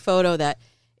generic photo that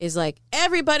is like,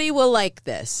 everybody will like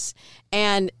this.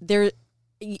 And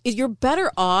you're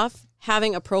better off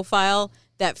having a profile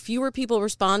that fewer people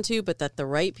respond to, but that the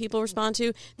right people respond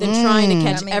to, than trying to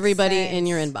catch everybody in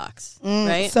your inbox,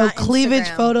 right? So Not cleavage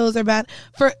Instagram. photos are bad.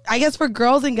 I guess for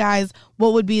girls and guys,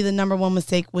 what would be the number one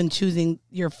mistake when choosing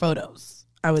your photos,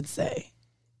 I would say?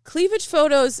 Cleavage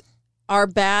photos are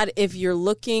bad if you're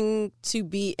looking to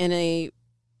be in a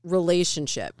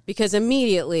relationship, because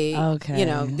immediately,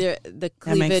 the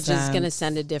cleavage is going to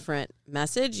send a different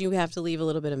message. You have to leave a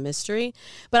little bit of mystery.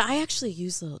 But I actually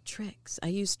use little tricks. I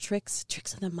use tricks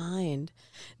of the mind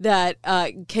that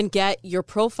can get your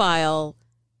profile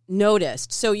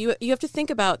noticed. So you have to think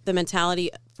about the mentality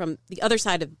from the other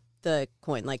side of the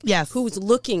coin, like who's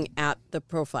looking at the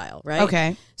profile, right?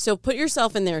 Okay. So put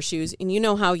yourself in their shoes, and you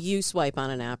know how you swipe on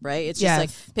an app, right? It's just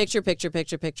like picture, picture,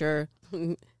 picture, picture.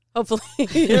 Hopefully,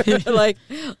 like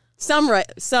some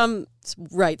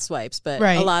right swipes, but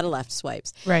a lot of left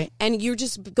swipes. Right. And you're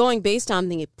just going based on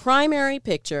the primary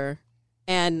picture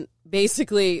and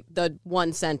basically the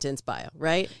one sentence bio,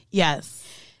 right? Yes.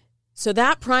 So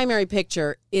that primary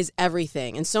picture is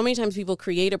everything. And so many times people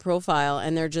create a profile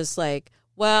and they're just like,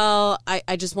 well,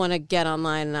 I just want to get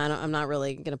online and I'm not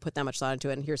really going to put that much thought into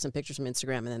it. And here's some pictures from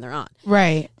Instagram, and then they're on.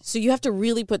 Right. So you have to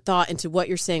really put thought into what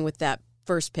you're saying with that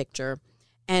first picture.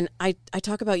 And I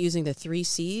talk about using the 3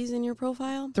 C's in your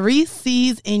profile. 3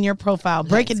 C's in your profile.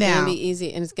 Break it down. It's going to be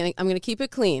easy, and I'm going to keep it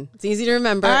clean. It's easy to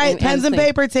remember. All right, pens and clean.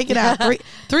 paper, take it out.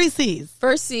 3 C's.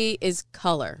 First C is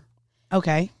color.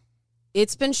 Okay.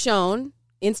 It's been shown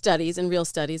in studies, in real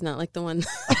studies, not like the one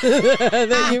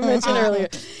that you mentioned earlier,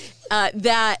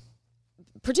 that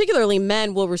particularly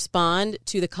men will respond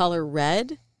to the color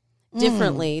red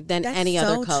differently than any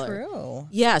other color. True.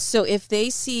 Yeah, so if they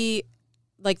see,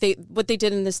 what they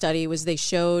did in the study was they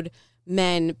showed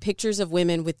men pictures of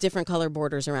women with different color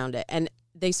borders around it, and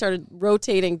they started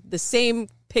rotating the same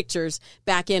pictures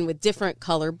back in with different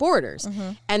color borders.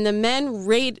 Mm-hmm. And the men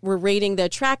were rating the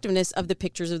attractiveness of the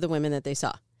pictures of the women that they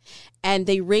saw. And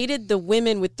they rated the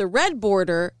women with the red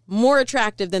border more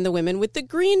attractive than the women with the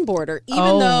green border, even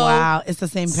though wow, it's the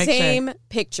same picture. Same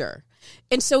picture.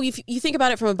 And so if you think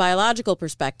about it from a biological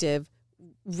perspective,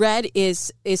 red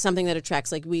is something that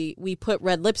attracts. Like we put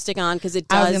red lipstick on because it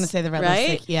does. I was going to say the red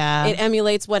lipstick. Yeah, it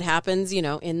emulates what happens,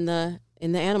 in the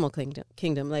animal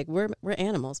kingdom. Like we're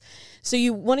animals, so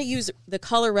you want to use the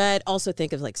color red. Also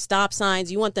think of like stop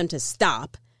signs. You want them to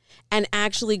stop and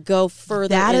actually go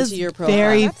further into your profile.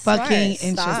 Very That's fucking smart.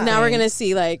 interesting. Stop. Now we're gonna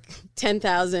see like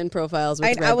 10,000 profiles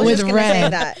with red. I was With just gonna red. say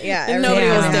that. Yeah, And nobody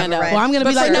everyone will has stand a out. red. Well, I'm going to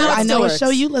But be like, for now, it I know still what show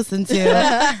works. you listen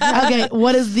to. Okay,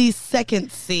 what is the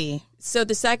second C? So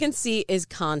the second C is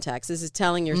context. This is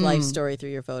telling your life story through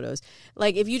your photos.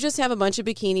 Like if you just have a bunch of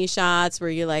bikini shots where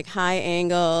you're like high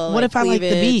angle. What if I like the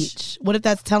cleavage. beach? What if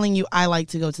that's telling you I like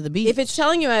to go to the beach? If it's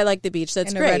telling you I like the beach,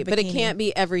 that's In a great. red But it bikini. can't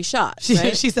be every shot. she,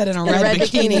 Right? she said in a And red,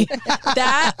 bikini.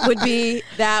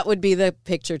 that would be the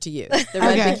picture to use. The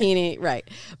red Okay. bikini, right.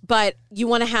 But you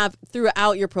want to have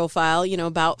throughout your profile,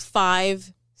 about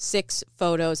 5-6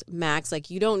 photos max. Like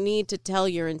you don't need to tell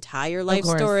your entire life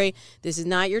course. story. This is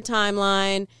not your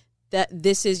timeline. That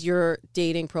this is your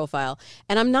dating profile.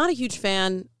 And I'm not a huge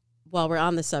fan, while we're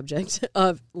on the subject,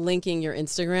 of linking your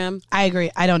Instagram. I agree.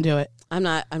 I don't do it. I'm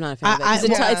not a fan of it. 'Cause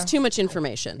it's too much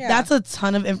information. Yeah. That's a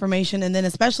ton of information. And then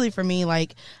especially for me,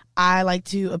 like I like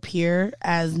to appear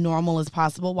as normal as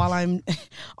possible while I'm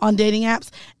on dating apps.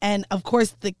 And of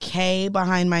course the K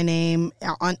behind my name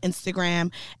on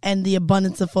Instagram and the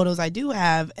abundance of photos I do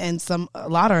have, and a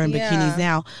lot are in bikinis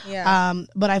now. Yeah.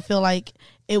 But I feel like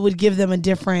it would give them a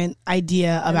different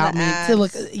idea about me ads. to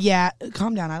look. Yeah,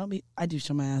 calm down. I do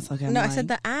show my ass. Okay. I'm No, I lying. said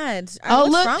the ads. Oh,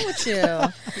 What's look. wrong with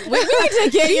you? We need to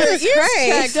get your ears Jesus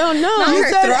Christ. checked. Oh, no. Not You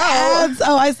her said throat. ads.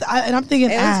 Oh, and I'm thinking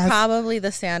It was ass. probably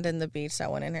the sand in the beach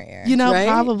that went in her ear. You know, Right?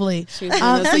 probably. She was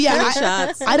doing those So yeah,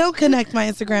 screenshots. I don't connect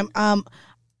my Instagram.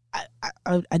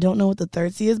 I don't know what the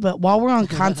third C is, but while we're on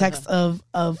context of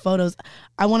photos,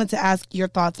 I wanted to ask your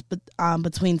thoughts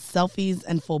between selfies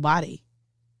and full body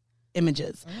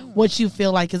images. What you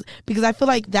feel like is, because I feel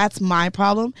like that's my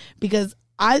problem, because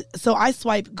I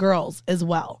swipe girls as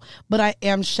well, but I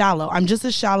am shallow. I'm just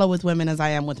as shallow with women as I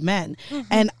am with men.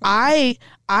 And I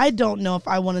don't know if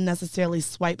I want to necessarily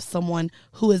swipe someone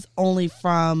who is only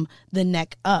from the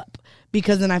neck up,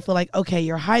 because then I feel like, okay,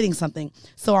 you're hiding something.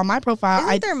 So on my profile,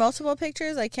 Isn't there multiple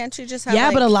pictures? Like, can't you just have? yeah,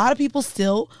 like, but a lot of people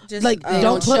still just- like oh. They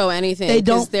don't put- show anything. They 'cause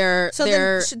don't. They're, So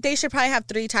they're, then they should probably have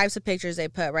 3 types of pictures they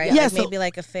put, right? Yeah, Like so- maybe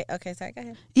like a okay, sorry, go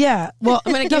ahead. Yeah. Well,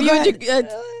 I'm going to no, give go you ahead.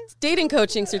 a dating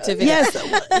coaching certificate. Yes.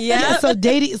 Yeah. So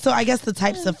dating. So I guess the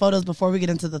types of photos before we get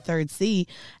into the third C.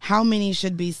 How many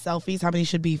should be selfies? How many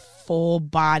should be full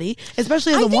body?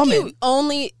 Especially as I a think woman.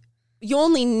 you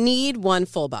only need one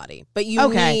full body, but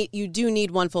you do need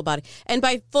one full body. And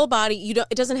by full body,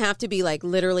 it doesn't have to be like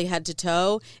literally head to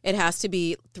toe. It has to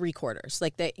be 3/4.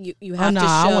 Like that you have to show.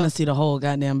 I want to see the whole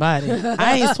goddamn body.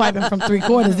 I ain't swiping from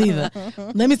 3/4 either.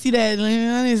 Let me see that.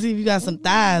 Let me see if you got some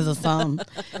thighs or something.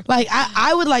 Like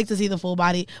I would like to see the full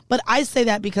body, but I say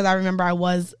that because I remember I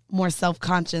was more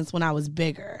self-conscious when I was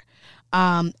bigger.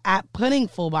 At putting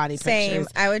full body Same. pictures.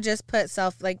 I would just put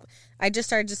I just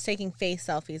started just taking face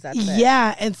selfies. That's it.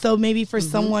 Yeah, and so maybe for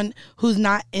someone who's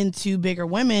not into bigger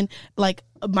women, like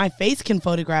my face can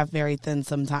photograph very thin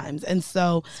sometimes, and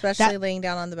so Especially laying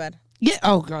down on the bed. yeah.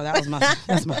 Oh, girl, that's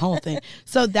my whole thing.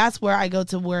 So that's where I go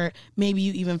to where maybe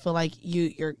you even feel like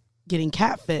you're getting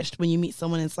catfished when you meet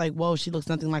someone. It's like, whoa, she looks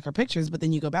nothing like her pictures, but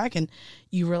then you go back and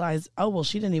you realize, oh, well,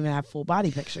 she didn't even have full body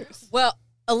pictures. Well,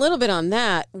 a little bit on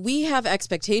that, we have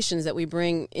expectations that we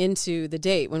bring into the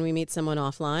date when we meet someone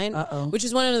offline, which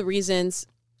is one of the reasons,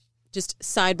 just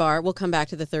sidebar, we'll come back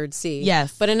to the third C.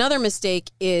 Yes. But another mistake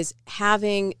is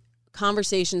having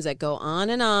conversations that go on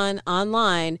and on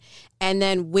online and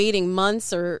then waiting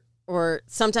months or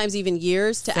sometimes even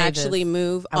years to Say actually this.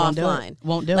 move I won't do it. offline.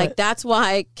 Won't do like, it. that's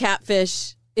why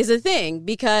catfish is a thing,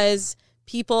 because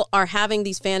people are having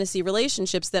these fantasy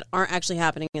relationships that aren't actually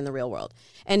happening in the real world.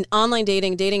 And online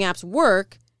dating apps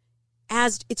work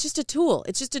as it's just a tool.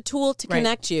 It's just a tool to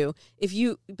connect you.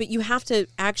 But you have to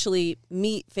actually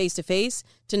meet face to face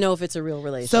to know if it's a real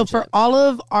relationship. So for all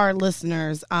of our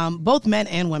listeners, both men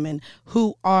and women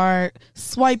who are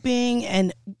swiping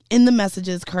and in the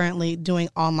messages currently doing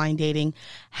online dating,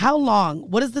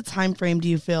 what is the time frame do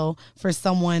you feel for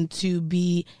someone to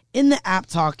be in the app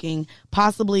talking,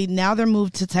 possibly now they're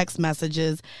moved to text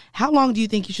messages? How long do you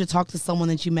think you should talk to someone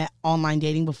that you met online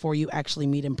dating before you actually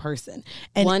meet in person?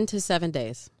 And 1 to 7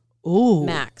 days. ooh,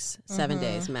 Max. 7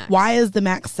 days max. why is the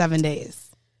max 7 days?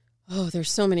 Oh,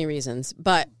 there's so many reasons.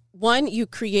 But one, you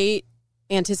create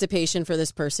anticipation for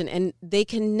this person, and they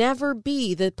can never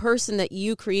be the person that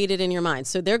you created in your mind.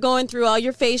 So they're going through all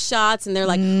your face shots and they're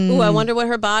like, ooh, I wonder what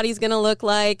her body's going to look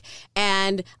like.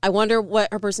 And I wonder what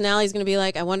her personality is going to be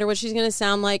like. I wonder what she's going to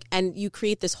sound like. And you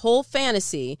create this whole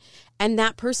fantasy, and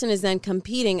that person is then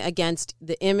competing against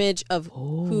the image of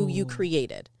who you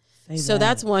created. So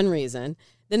that's one reason.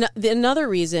 Then another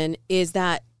reason is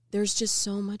that there's just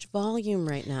so much volume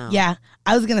right now. Yeah,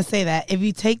 I was gonna say that if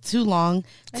you take too long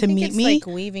to meet it's me, like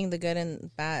weaving the good and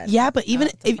bad. yeah, but even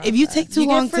if you take too You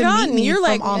long get to meet forgotten. me You're from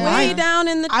like online, way down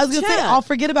in the I was gonna say chat. I'll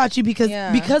forget about you because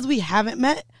Yeah. we haven't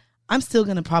met. I'm still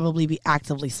gonna probably be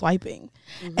actively swiping,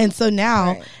 and so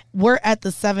now we're at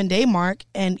the 7 day mark,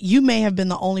 and you may have been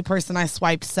the only person I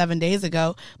swiped 7 days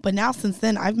ago, but now since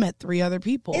then I've met 3 other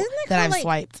people Isn't that that kinda I've like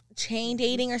swiped. chain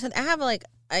dating or something?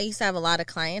 I used to have a lot of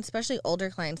clients, especially older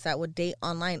clients, that would date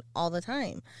online all the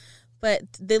time. But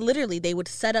they would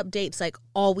set up dates like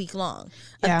all week long,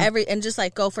 Yeah. and just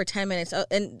like go for 10 minutes.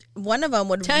 And one of them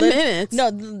would 10 minutes?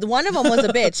 No, one of them was a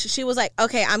bitch. She was like,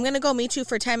 "Okay, I'm gonna go meet you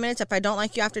for 10 minutes. If I don't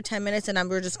like you after 10 minutes, then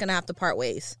we're just gonna have to part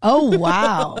ways." Oh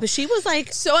wow! But she was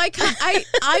like, So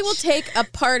I will take a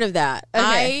part of that.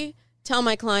 Okay. I tell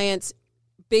my clients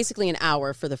basically an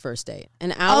hour for the first date.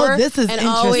 An hour. Oh, this is and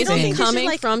always interesting. You should, coming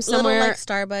like, from little, somewhere. like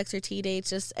Starbucks or tea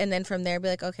dates, and then from there be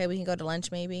like, "Okay, we can go to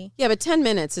lunch maybe." Yeah, but 10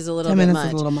 minutes is a little 10 bit minutes much.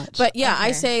 is a little much. But yeah, I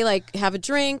Okay. say like have a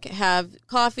drink, have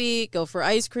coffee, go for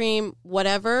ice cream,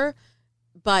 whatever.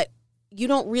 But you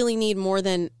don't really need more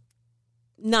than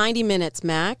 90 minutes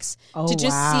max Oh, to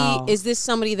just wow. see, is this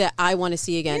somebody that I want to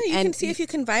see again? Yeah, you and can see if you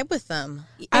can vibe with them.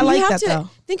 I and like you have that, to though.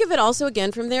 think of it also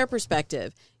again from their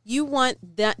perspective. You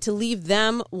want that to leave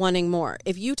them wanting more.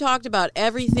 If you talked about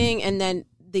everything and then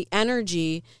the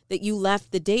energy that you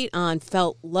left the date on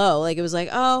felt low, like it was like,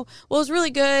 oh, well, it was really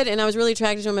good and I was really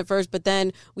attracted to him at first, but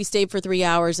then we stayed for 3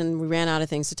 hours and we ran out of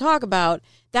things to talk about.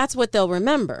 That's what they'll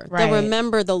remember. Right. They'll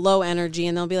remember the low energy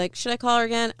and they'll be like, should I call her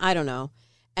again? I don't know.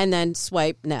 And then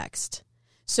swipe next.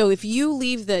 So if you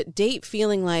leave the date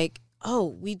feeling like,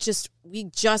 oh, we just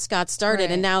got started,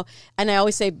 Right. and now, and I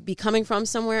always say, be coming from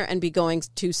somewhere and be going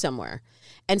to somewhere,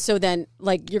 and so then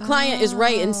like your client is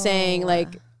right in saying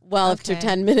like, well, after Okay.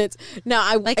 10 minutes, now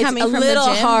I Like it's coming a from little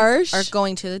the gym harsh or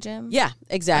going to the gym. Yeah,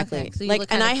 exactly. Okay, so you Like,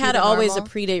 look and kinda I cute had and always a normal.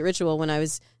 pre-date ritual when I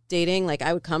was dating. Like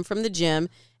I would come from the gym.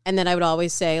 And then I would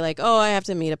always say like, oh, I have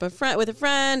to meet up with a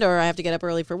friend, or I have to get up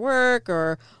early for work,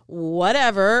 or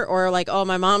whatever, or like, oh,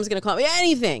 my mom's going to call me,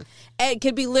 anything. It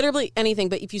could be literally anything.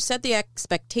 But if you set the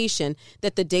expectation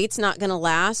that the date's not going to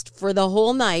last for the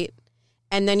whole night,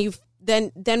 and then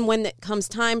then when it comes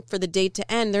time for the date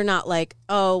to end, they're not like,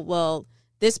 oh, well,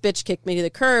 this bitch kicked me to the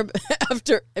curb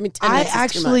after, 10 minutes I is too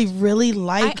actually much. really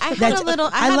like I that. had a little.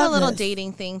 I had a love little this.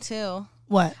 dating thing too.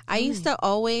 What? I used to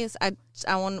always.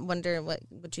 I wonder what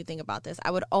you think about this. I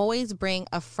would always bring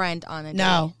a friend on a date.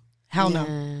 No. Hell no.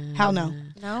 Hell no.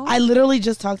 No? I literally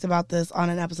just talked about this on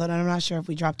an episode, and I'm not sure if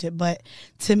we dropped it, but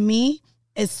to me,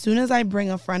 as soon as I bring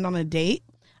a friend on a date,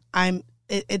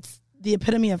 it's the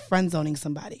epitome of friend zoning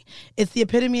somebody. It's the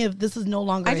epitome of this is no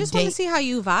longer I a just date. want to see how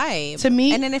you vibe. To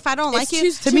me- and then if I don't like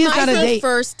you, to me, it's not a date.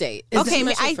 First date. Okay,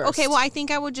 Especially first. okay. Well, I think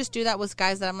I would just do that with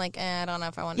guys that I'm like, I don't know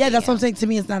if I want to. Yeah, that's what I'm saying. To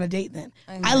me, it's not a date then.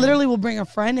 I literally will bring a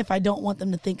friend if I don't want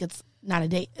them to think it's not a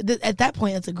date. At that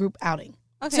point, it's a group outing.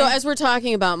 Okay. So as we're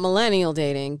talking about millennial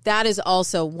dating, that is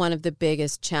also one of the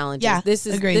biggest challenges. Yeah, This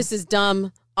is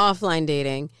dumb offline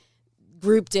dating,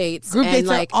 group dates, Group and dates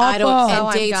are like I don't awful. and Oh,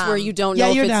 I'm dates where dumb. you don't Yeah,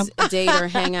 know you're if it's dumb. a date or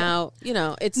hang out. You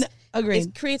know, Agreed.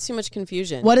 it creates too much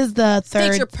confusion. What is the State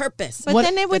third? your purpose. But what-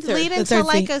 then it would the third- lead the into third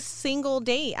like thing. a single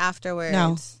date afterwards.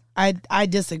 No, I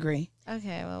disagree.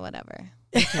 Okay. Well, whatever.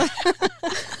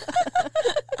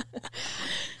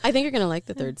 I think you're gonna like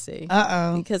the third C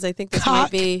because I think this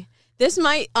Cock.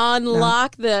 might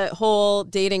unlock the whole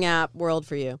dating app world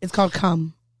for you. It's called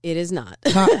cum. It is not.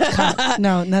 Cock.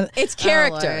 No, not. It's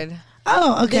character.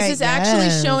 Oh, okay. This is actually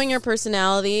yes. showing your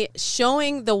personality,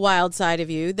 showing the wild side of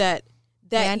you that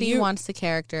Andy you wants the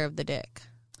character of the dick.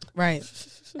 Right.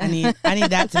 I need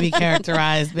that to be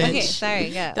characterized, bitch. Okay, sorry.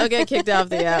 Go. They'll get kicked off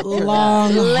the app. for that.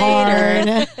 Long,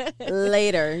 later, hard,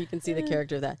 later, you can see the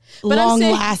character of that. But long I'm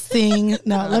saying, lasting.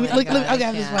 No, let me my look. God, Okay,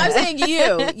 I'm just yeah. I'm playing.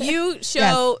 saying you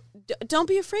show. Don't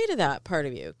be afraid of that part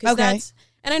of you because Okay. that's.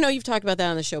 And I know you've talked about that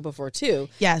on the show before too.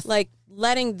 Yes. like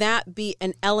letting that be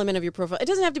an element of your profile. It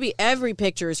doesn't have to be every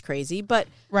picture is crazy, but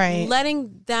Right.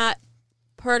 letting that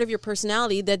part of your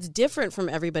personality that's different from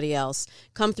everybody else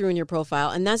come through in your profile.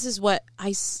 And this is what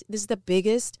this is the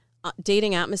biggest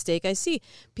dating app mistake I see.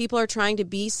 People are trying to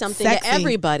be something Sexy. to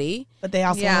everybody, But they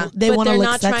also Yeah. they but want to they're look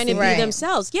not sexy. trying to be Right.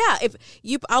 themselves. Yeah,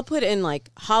 I'll put in like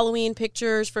Halloween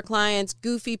pictures for clients,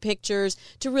 goofy pictures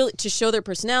to show their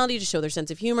personality, to show their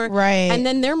sense of humor. Right. And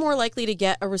then they're more likely to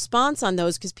get a response on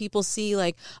those because people see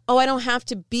like, oh, I don't have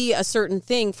to be a certain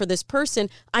thing for this person.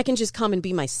 I can just come and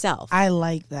be myself. I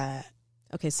like that.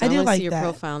 Okay, so I I'm do going to like see your that.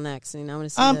 profile next, and I want to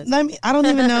see this. Let me. I don't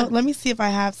even know. Let me see if I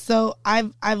have. So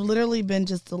I've literally been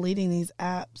just deleting these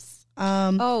apps.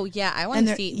 Oh yeah, I want And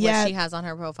to they're- see yeah. what she has on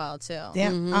her profile too.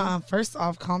 Damn. First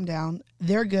off, calm down.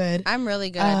 They're good. I'm really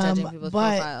good at judging people's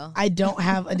but profile. I don't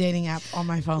have a dating app on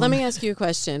my phone. Let me ask you a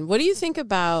question. What do you think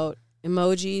about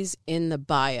emojis in the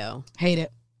bio? Hate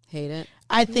it. Hate it?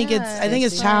 I think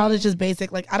it's childish, just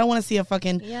basic. Like I don't want to see a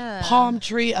fucking Yeah. palm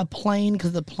tree, a plane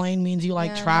because the plane means you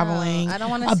like Yeah, traveling. no. I don't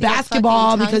want to a see basketball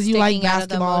a fucking because you tongue like sticking out of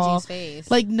the basketball. emoji's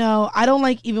face. Like no, I don't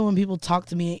like even when people talk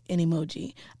to me in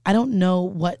emoji. I don't know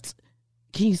what.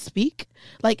 Can you speak?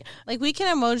 Like we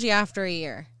can emoji after a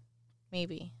year,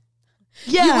 maybe.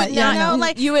 yeah, You would yeah. No, no.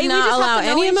 like You would we not just allow have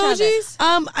to know any each other.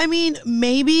 emojis? I mean,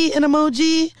 maybe an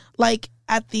emoji like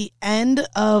at the end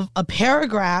of a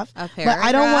paragraph. A But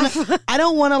I don't paragraph? want to. I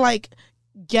don't want to like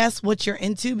guess what you're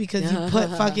into because you put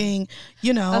fucking.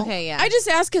 You know. Okay, yeah. I just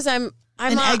ask because An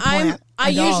eggplant, I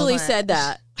a dog. usually said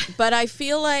that, but I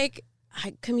feel like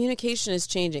communication is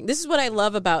changing. This is what I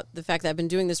love about the fact that I've been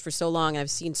doing this for so long. I've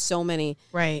seen so many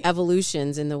Right.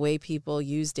 evolutions in the way people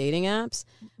use dating apps.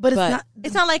 But it's not.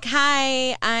 It's not like,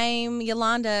 hi, I'm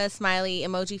Yolanda, smiley,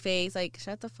 emoji face. Like,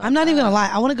 shut the fuck up. I'm not even gonna lie.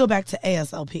 I want to go back to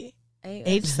ASLP.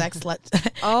 Age, sex,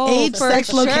 age, for sex,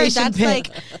 sure. location, That's pick.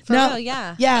 like, for real,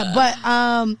 yeah. Yeah,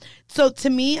 but so to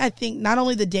me, I think not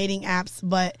only the dating apps,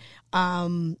 but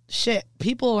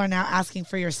people are now asking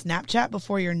for your Snapchat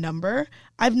before your number.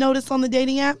 I've noticed on the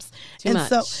dating apps. Too much.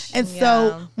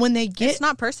 So when they get, it's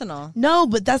not personal. No,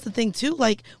 but that's the thing too.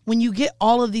 Like when you get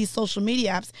all of these social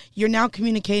media apps, you're now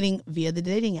communicating via the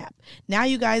dating app. Now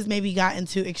you guys maybe got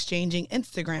into exchanging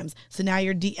Instagrams. So now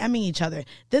you're DMing each other.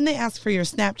 Then they ask for your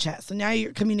Snapchat. So now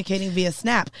you're communicating via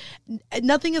Snap.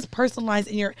 Nothing is personalized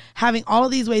and you're having all of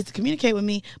these ways to communicate with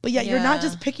me, but yet you're not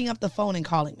just picking up the phone and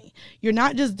calling me. You're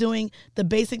not just doing the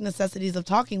basic necessities of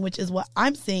talking, which is what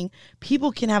I'm seeing.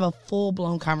 People can have a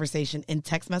full-blown conversation in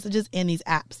text messages and these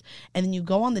apps. And then you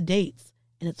go on the dates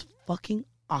and it's fucking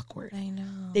awkward. I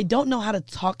know. They don't know how to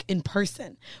talk in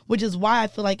person, which is why I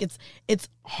feel like it's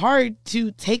hard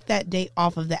to take that date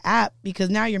off of the app, because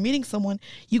now you're meeting someone,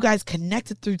 you guys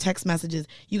connected through text messages,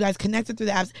 you guys connected through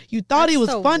the apps, you thought he was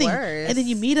funny, and then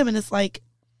you meet him and it's like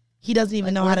he doesn't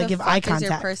even know how to give eye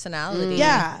contact. Your personality.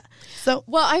 Yeah. So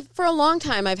for a long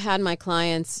time I've had my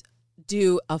clients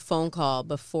do a phone call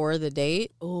before the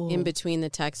date, in between the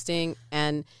texting,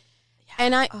 and how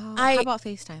about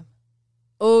FaceTime?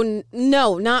 Oh,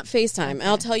 no, not FaceTime. Okay.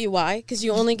 I'll tell you why. Because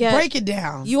you only get... Break it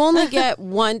down. You only get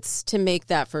once to make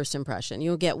that first impression.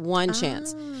 You'll get one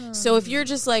chance. So if you're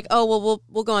just like, oh, well,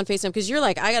 we'll go on FaceTime, because you're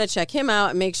like, I got to check him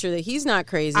out and make sure that he's not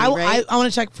crazy, right? I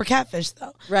want to check for catfish,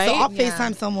 though. Right? So I'll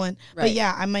FaceTime someone. Right. But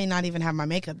yeah, I may not even have my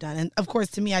makeup done. And of course,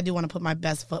 to me, I do want to put my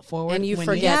best foot forward. And you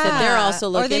forget that they're also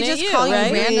looking at you, Or they just call you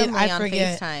right? randomly I on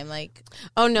forget. FaceTime. Like,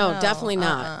 oh, no, definitely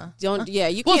not. Don't. Yeah,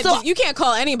 you can't, you can't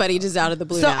call anybody just out of the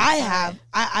blue. So now.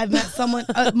 I've met someone,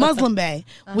 Muslim Bay.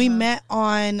 We met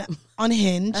on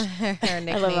Hinge.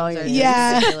 I love all your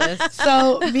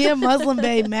So me and Muslim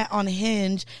Bay met on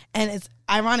Hinge, and it's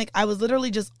ironic. I was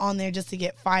literally just on there just to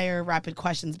get fire rapid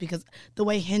questions, because the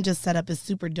way Hinge is set up is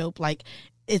super dope. Like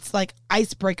it's like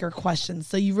icebreaker questions,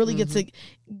 so you really get to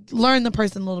learn the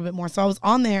person a little bit more. So I was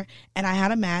on there and I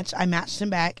had a match. I matched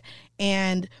him back,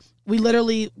 and we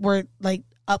literally were like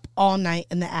up all night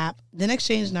in the app, then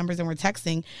exchanged numbers, and we're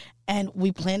texting. And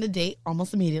we planned a date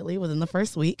almost immediately within the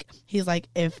first week. He's like,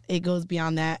 if it goes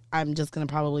beyond that, I'm just going to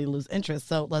probably lose interest.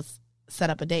 So let's set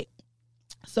up a date.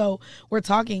 So we're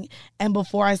talking. And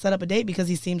before I set up a date, because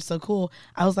he seemed so cool,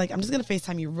 I was like, I'm just going to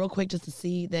FaceTime you real quick just to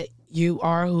see that you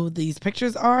are who these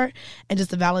pictures are. And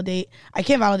just to validate. I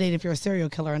can't validate if you're a serial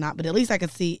killer or not, but at least I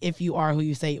could see if you are who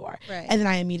you say you are. Right. And then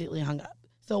I immediately hung up.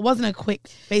 So it wasn't a quick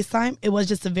FaceTime. It was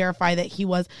just to verify that he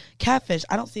was catfish.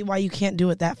 I don't see why you can't do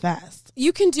it that fast.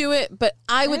 You can do it, but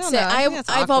I would say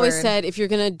I've always said if you're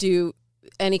gonna do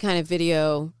any kind of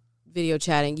video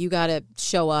chatting, you gotta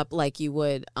show up like you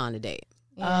would on a date.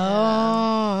 Yeah.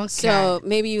 Oh, okay. So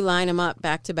maybe you line them up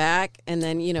back to back, and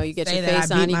then you get your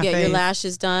face on, you get your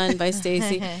lashes done by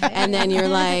Stacey, and then you're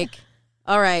like,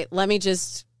 all right, let me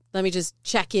just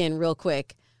check in real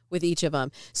quick with each of them.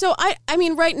 So I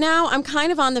mean, right now I'm kind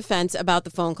of on the fence about the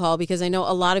phone call, because I know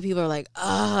a lot of people are like,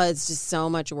 oh, it's just so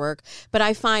much work. But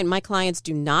I find my clients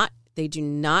do not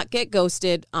get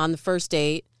ghosted on the first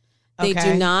date. They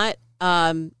do not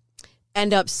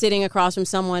end up sitting across from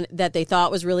someone that they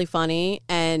thought was really funny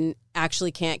and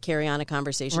actually can't carry on a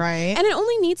conversation. Right. And it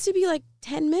only needs to be like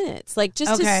 10 minutes, like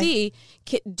just to see,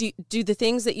 do the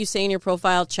things that you say in your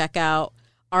profile check out?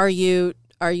 Are you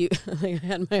I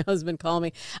had my husband call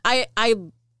me. I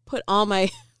put all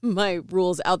my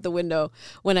rules out the window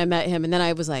when I met him, and then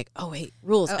I was like, oh wait,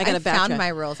 rules. I gotta backtrack. I found my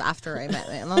rules after I met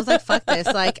him. I was like, fuck this.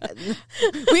 Like,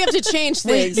 we have to change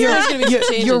things. There's gonna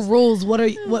be your rules. What are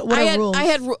rules?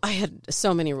 I had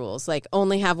so many rules. Like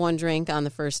only have one drink on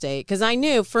the first date, because I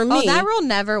knew for me that rule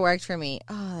never worked for me.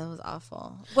 Oh, that was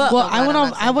awful. Well, I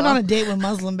went on a date with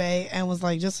Muslim Bay and was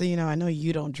like, just so you know, I know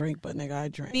you don't drink, but nigga, I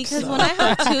drink. Because when I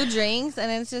have 2 drinks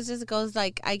and it just goes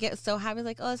like, I get so happy,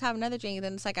 like, oh, let's have another drink, and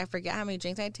then it's like I forget how many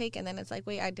drinks I take, and then it's like,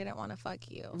 wait, I didn't want to fuck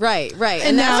you. Right.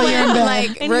 And that's when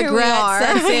like regret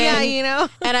sets in. Yeah,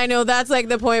 And I know that's like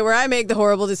the point where I make the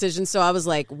horrible decision. So I was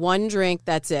like, 1 drink,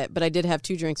 that's it. But I did have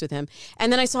 2 drinks with him.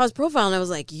 And then I saw his profile and I was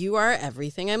like, you are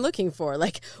everything I'm looking for.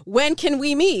 Like, when can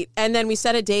we meet? And then we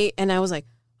set a date, and I was like,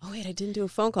 oh wait, I didn't do a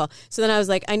phone call. So then I was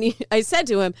like, I said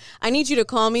to him, I need you to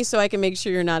call me so I can make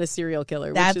sure you're not a serial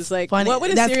killer. That's which is like, funny. What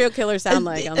would a serial killer sound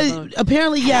like on the phone?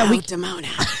 Apparently, yeah. Hello,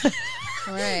 Damona.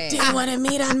 Right. Do you want to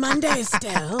meet on Monday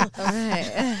still?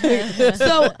 Right.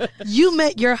 So you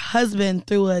met your husband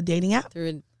through a dating app?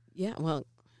 Well,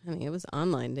 I mean, it was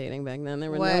online dating back then.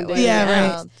 There were no What dating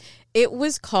apps. right. It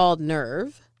was called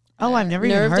Nerve. Oh, I've never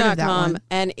even heard of that Nerve.com, one.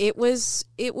 and it was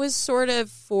sort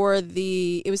of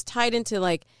it was tied into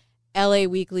like LA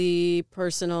Weekly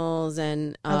personals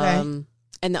and The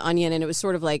Onion, and it was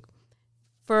sort of like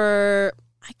for,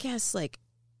 I guess, like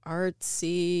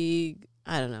artsy.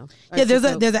 I don't know. Yeah, there's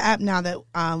an app now that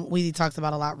Weezy talks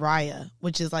about a lot, Raya,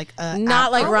 which is like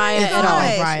not like Raya at all.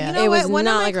 Like Raya. You know it what? was One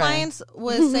not of my like clients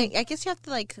was saying, I guess you have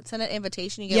to like send an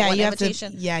invitation. You get one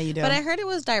invitation. You do. But I heard it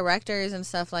was directors and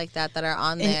stuff like that are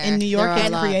on there. In New York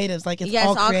and creatives. Like it's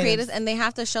all creatives. And they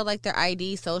have to show like their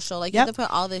ID, social. Like you have to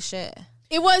put all this shit.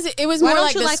 It was more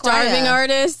like the starving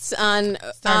artists on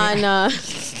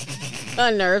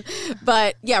Nerve.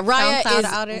 But yeah,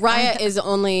 Raya is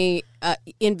only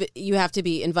you have to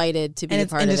be invited to be a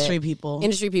part of it. Industry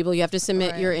people. You have to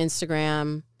submit your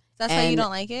Instagram. That's why you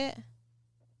don't like it?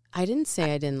 I didn't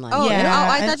say I didn't like it.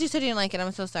 I thought you said you didn't like it.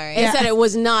 I'm so sorry. I said it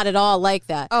was not at all like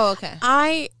that. Oh, okay.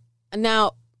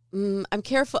 I'm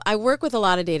careful. I work with a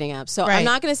lot of dating apps, so I'm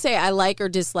not going to say I like or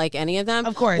dislike any of them.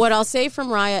 Of course. What I'll say from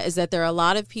Raya is that there are a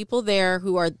lot of people there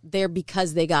who are there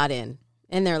because they got in.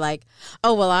 And they're like,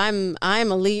 oh, well, I'm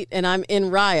elite and I'm in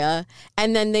Raya.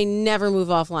 And then they never move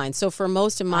offline. So for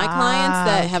most of my clients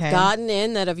that have gotten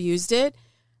in, that have used it,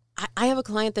 I have a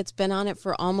client that's been on it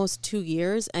for almost 2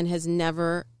 years and has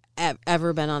never,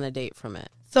 ever been on a date from it.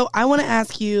 So I want to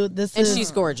ask you,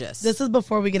 she's gorgeous. This is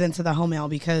before we get into the home mail,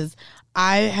 because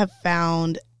I have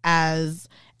found as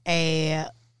a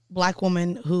Black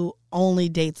woman who only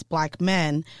dates Black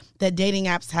men that dating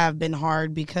apps have been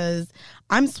hard, because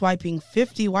I'm swiping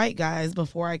 50 white guys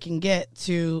before I can get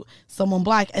to someone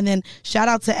Black. And then shout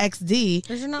out to XD.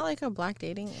 Is there not like a Black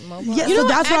dating mobile? Yeah, so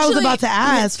that's what I was about to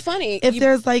ask. It's funny. If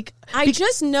there's like... I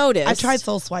just noticed... I tried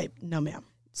Soul Swipe. No, ma'am.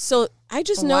 So I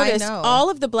just noticed all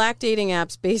of the Black dating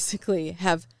apps basically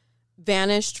have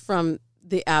vanished from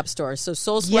the app store. So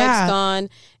Soul Swipe's gone,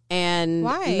 and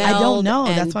why? Meld I don't know.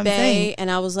 And that's what Bay, I'm saying.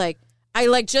 And I was like, I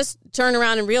like just turned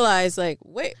around and realized, like,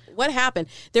 wait, what happened?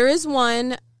 There is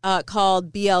one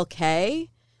called BLK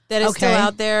that is still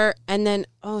out there, and then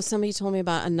somebody told me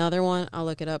about another one. I'll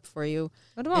look it up for you.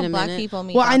 What about Black People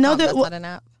Meet? Well, I know that. That's not an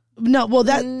app. No, well,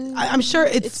 that I'm sure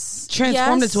it's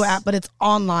transformed into an app, but it's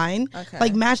online. Okay.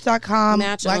 Like Match.com,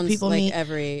 Match Black owns, People like,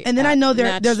 Meet. and then I know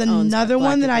there's another Black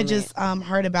one that I People just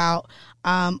heard about.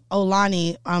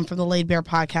 Olani from the Laid Bear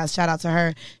podcast. Shout out to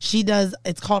her. She does.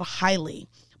 It's called Highly,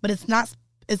 but it's not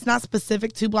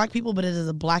specific to Black people, but it is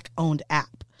a Black owned app.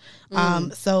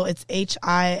 So it's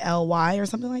HILY or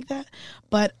something like that.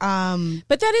 But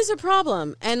that is a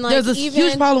problem, and like there's a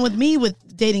huge problem with me with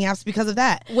dating apps because of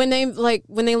that. When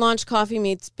they launched Coffee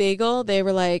Meets Bagel, they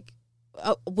were like,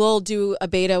 "We'll do a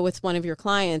beta with one of your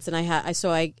clients," and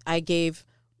I gave.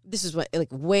 This is what like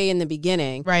way in the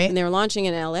beginning, right? And they were launching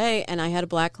in LA, and I had a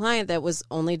Black client that was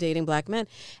only dating Black men,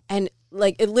 and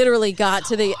like it literally got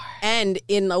to the end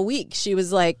in a week. She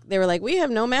was like, they were like, "We have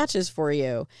no matches for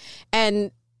you,"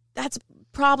 and that's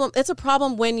a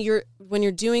problem when you're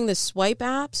doing the swipe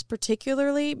apps,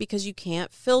 particularly because you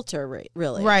can't filter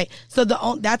really. Right. So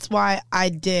that's why I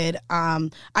did. I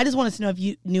just wanted to know if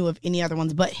you knew of any other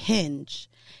ones, but Hinge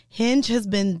has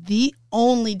been the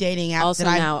only dating app also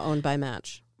now owned by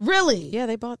Match. Really? Yeah,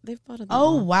 they've bought it.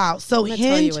 Oh wow! So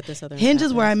Hinge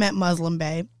is where I met Muslim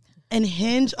Bae, and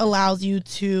Hinge allows you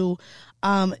to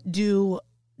do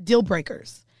deal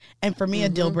breakers. And for me, a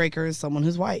deal breaker is someone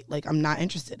who's white. Like, I'm not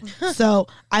interested. So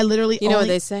I literally, know what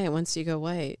they say? Once you go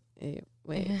white,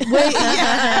 wait.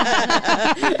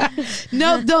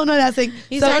 No, don't know that thing.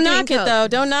 So don't knock it though.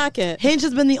 Don't knock it. Hinge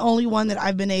has been the only one that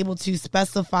I've been able to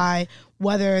specify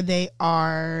whether they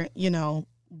are,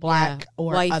 Black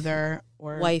or other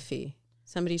or wifey.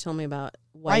 Somebody told me about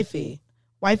wifey.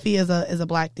 Wifey is a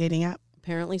Black dating app.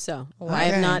 Apparently so. Okay.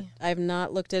 I have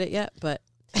not looked at it yet, but.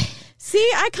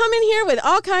 See, I come in here with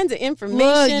all kinds of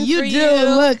information.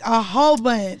 Look, a whole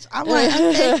bunch. I'm like,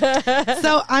 okay.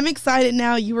 So I'm excited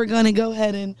now. You were going to go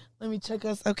ahead and let me check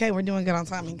us. Okay, we're doing good on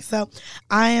timing. So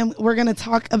we're going to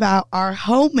talk about our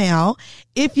home mail.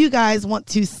 If you guys want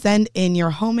to send in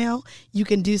your home mail, you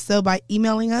can do so by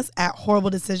emailing us at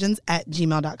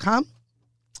horribledecisions@gmail.com.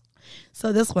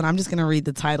 So this one, I'm just going to read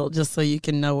the title just so you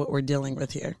can know what we're dealing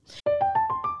with here.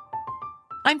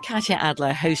 I'm Katya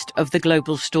Adler, host of The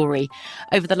Global Story.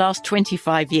 Over the last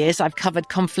 25 years, I've covered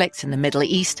conflicts in the Middle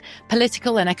East,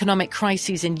 political and economic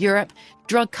crises in Europe,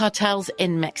 drug cartels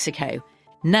in Mexico.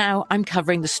 Now I'm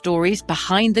covering the stories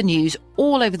behind the news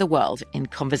all over the world in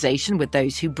conversation with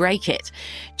those who break it.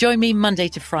 Join me Monday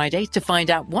to Friday to find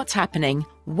out what's happening,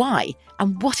 why,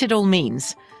 and what it all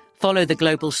means. Follow The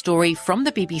Global Story from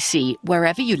the BBC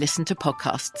wherever you listen to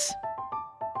podcasts.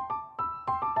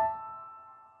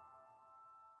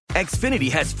 Xfinity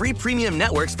has free premium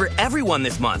networks for everyone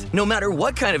this month, no matter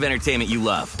what kind of entertainment you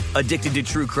love. Addicted to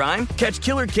true crime? Catch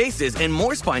killer cases and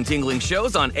more spine-tingling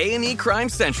shows on A&E Crime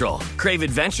Central. Crave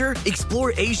adventure?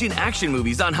 Explore Asian action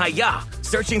movies on Hi-YAH.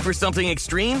 Searching for something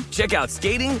extreme? Check out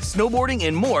skating, snowboarding,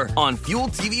 and more on Fuel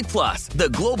TV Plus, the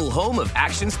global home of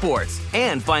action sports.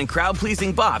 And find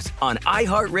crowd-pleasing bops on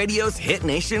iHeartRadio's Hit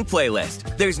Nation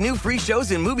playlist. There's new free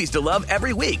shows and movies to love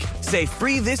every week. Say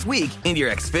free this week in your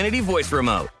Xfinity voice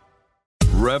remote.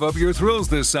 Rev up your thrills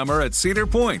this summer at Cedar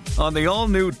Point on the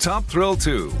all-new Top Thrill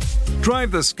 2. Drive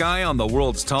the sky on the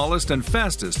world's tallest and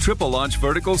fastest triple-launch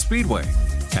vertical speedway.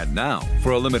 And now,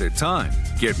 for a limited time,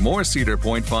 get more Cedar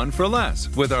Point fun for less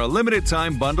with our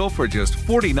limited-time bundle for just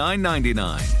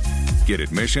 $49.99. Get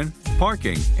admission,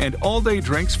 parking, and all-day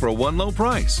drinks for one low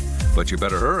price. But you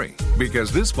better hurry,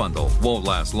 because this bundle won't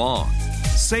last long.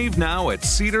 Save now at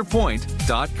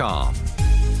cedarpoint.com.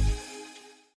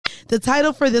 The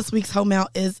title for this week's Home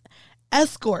Out is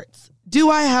Escorts. Do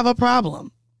I have a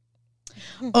problem?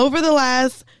 Over the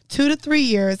last 2 to 3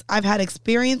 years, I've had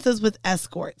experiences with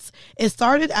escorts. It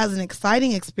started as an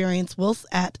exciting experience whilst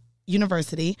at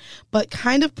university, but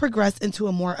kind of progressed into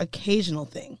a more occasional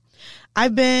thing.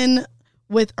 I've been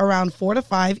with around 4 to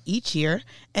 5 each year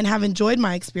and have enjoyed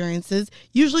my experiences,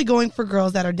 usually going for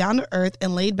girls that are down to earth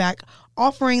and laid back,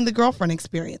 offering the girlfriend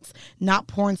experience, not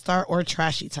porn star or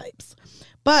trashy types.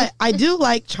 But I do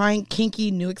like trying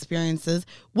kinky new experiences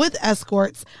with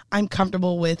escorts I'm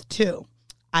comfortable with too.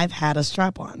 I've had a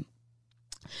strap-on.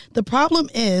 The problem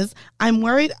is I'm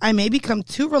worried I may become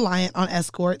too reliant on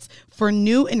escorts for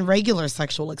new and regular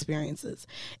sexual experiences.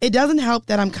 It doesn't help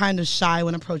that I'm kind of shy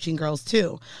when approaching girls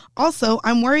too. Also,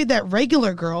 I'm worried that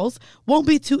regular girls won't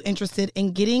be too interested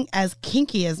in getting as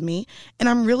kinky as me, and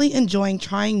I'm really enjoying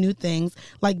trying new things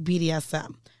like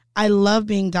BDSM. I love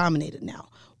being dominated now.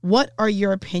 What are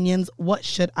your opinions? What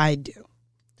should I do?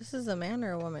 This is a man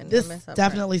or a woman? This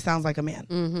definitely sounds like a man.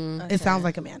 Mm-hmm. Okay. It sounds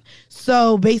like a man.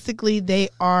 So basically they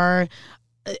are,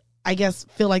 I guess,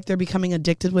 feel like they're becoming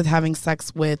addicted with having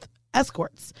sex with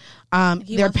escorts.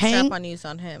 He they're wants paying. Strap-on use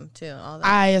on him too. All that.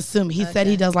 I assume he said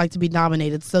he does like to be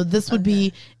dominated. So this would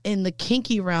be in the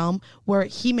kinky realm where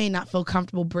he may not feel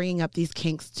comfortable bringing up these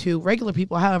kinks to regular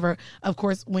people. However, of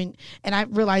course, and I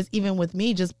realize even with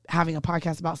me just having a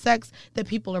podcast about sex, that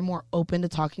people are more open to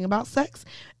talking about sex.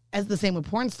 As the same with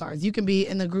porn stars, you can be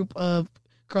in the group of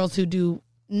girls who do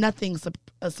nothing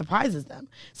surprises them.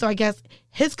 So I guess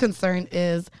his concern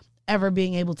is ever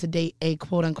being able to date a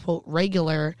quote unquote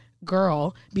regular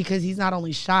girl, because he's not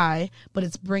only shy, but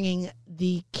it's bringing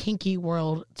the kinky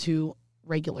world to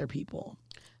regular people.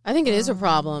 I think it is a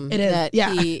problem. It is. That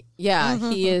he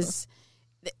is.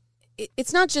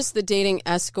 It's not just the dating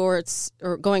escorts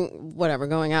or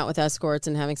going out with escorts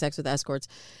and having sex with escorts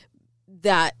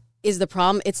that is the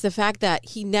problem. It's the fact that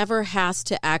he never has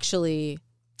to actually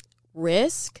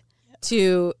risk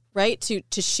to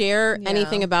share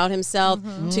anything about himself,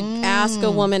 to ask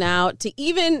a woman out, to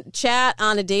even chat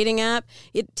on a dating app.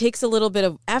 It takes a little bit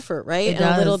of effort, right?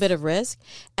 A little bit of risk.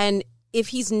 And if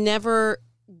he's never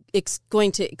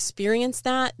going to experience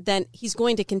that, then he's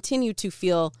going to continue to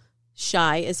feel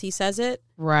shy, as he says it.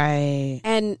 Right.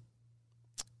 And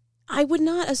I would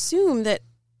not assume that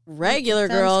regular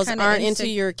girls aren't into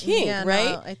your kink,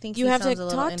 right? No, I think you have to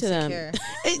talk to them.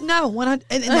 And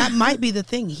that might be the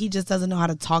thing. He just doesn't know how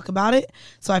to talk about it.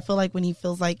 So I feel like when he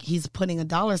feels like he's putting a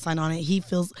dollar sign on it, he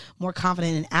feels more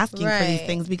confident in asking for these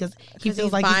things because he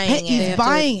feels like he's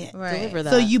buying it. Right.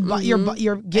 So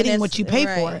you're getting what you pay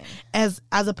for. As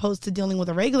opposed to dealing with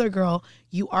a regular girl,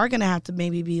 you are going to have to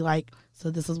maybe be like, so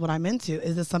this is what I'm into.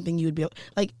 Is this something you would be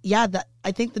like? Yeah,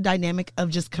 I think the dynamic of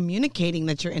just communicating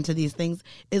that you're into these things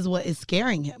is what is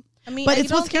scaring him. I mean, but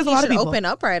it's what scares a lot of people. Open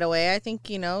up right away. I think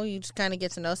you just kind of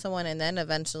get to know someone, and then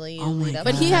eventually you lead up.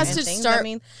 But he has to start. I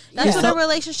mean, that's what a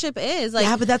relationship is. Like,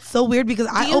 yeah, but that's so weird because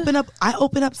I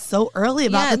open up so early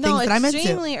about the things that I'm into.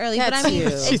 Extremely early. That's but I mean,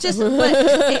 it's just.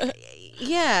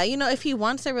 Yeah, if he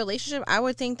wants a relationship, I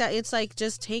would think that it's like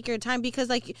just take your time, because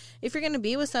like if you're going to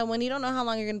be with someone, you don't know how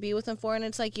long you're going to be with them for, and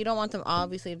it's like you don't want them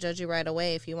obviously to judge you right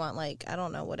away if you want, like, I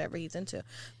don't know, whatever he's into.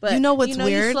 But you know what's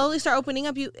weird? You slowly start opening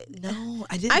up. I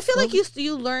didn't. I feel like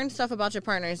you learn stuff about your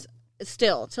partners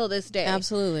still till this day.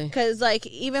 Absolutely. Because like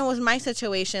even with my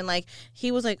situation, like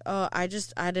he was like, oh, I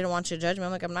didn't want you to judge me.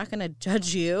 I'm like, I'm not going to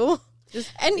judge you.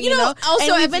 And you know, also,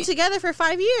 and we've been together for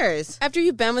 5 years. After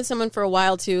you've been with someone for a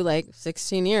while too, like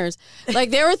 16 years,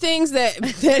 like there were things that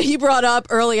he brought up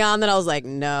early on that I was like,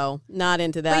 no, not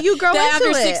into that. But you grow into after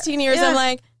it. 16 years, I'm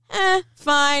like,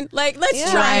 fine. Like,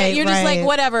 let's try it. You're just like,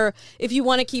 whatever. If you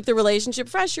want to keep the relationship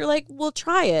fresh, you're like, we'll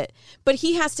try it. But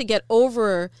he has to get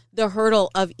over the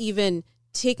hurdle of even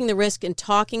taking the risk and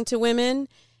talking to women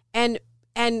and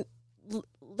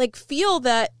like feel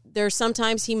that there's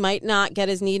sometimes he might not get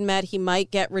his need met. He might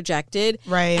get rejected.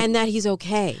 Right. And that he's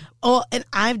okay. Oh, and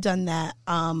I've done that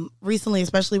recently,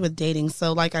 especially with dating.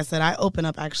 So like I said, I open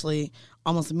up actually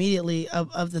almost immediately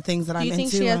of the things that I'm into. Do you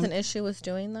think she has an issue with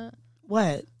doing that?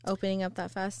 What? Opening up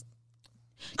that fast?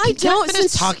 I don't.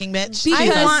 Since talking, bitch.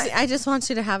 I just want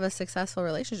you to have a successful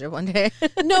relationship one day.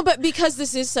 No, but because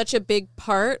this is such a big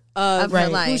part of her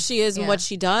life. Who she is and what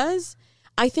she does,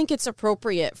 I think it's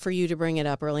appropriate for you to bring it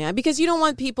up early on because you don't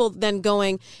want people then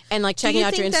going and like checking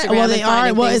out your Instagram. Well, they and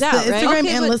finding are. Well, things it's out, the right? Instagram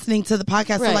and listening to the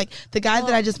podcast. Right. So, like the guy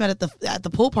that I just met at the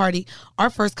pool party, our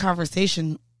first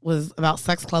conversation was about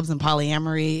sex clubs and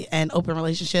polyamory and open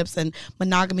relationships and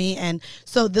monogamy. And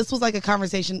so this was like a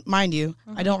conversation, mind you,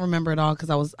 I don't remember it all because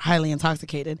I was highly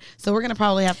intoxicated. So we're going to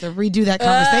probably have to redo that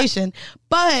conversation.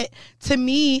 But to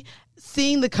me,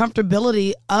 seeing the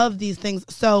comfortability of these things.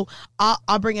 So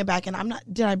I'll bring it back. And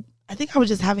I think I was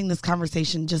just having this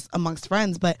conversation just amongst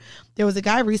friends, but there was a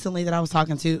guy recently that I was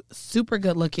talking to, super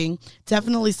good looking,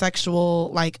 definitely sexual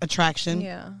like attraction.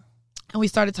 Yeah. And we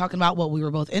started talking about what we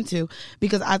were both into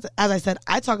because as I said,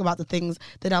 I talk about the things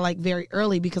that I like very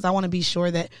early because I want to be sure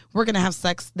that we're going to have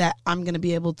sex that I'm going to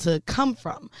be able to come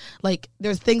from. Like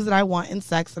there's things that I want in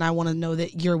sex and I want to know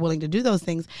that you're willing to do those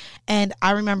things. And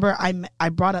I remember I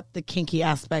brought up the kinky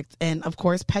aspect and of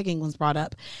course pegging was brought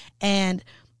up. And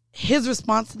his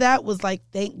response to that was like,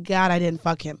 thank God I didn't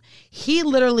fuck him. He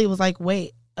literally was like,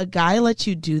 wait, a guy let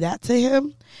you do that to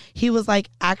him? He was like,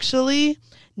 actually,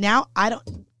 now I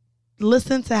don't...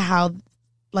 Listen to how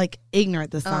like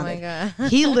ignorant this sounded. Oh my God.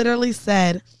 He literally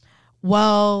said,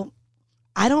 well,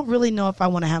 I don't really know if I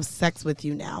want to have sex with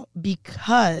you now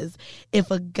because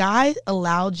if a guy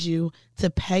allowed you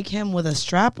to peg him with a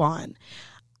strap on,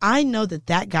 I know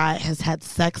that guy has had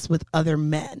sex with other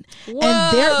men. Whoa.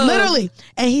 And they're literally,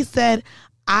 and he said,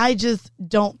 I just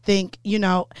don't think,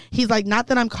 he's like, not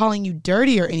that I'm calling you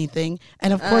dirty or anything.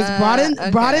 And of course, brought in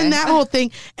that whole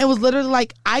thing and was literally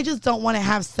like, I just don't want to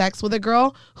have sex with a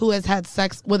girl who has had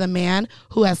sex with a man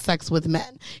who has sex with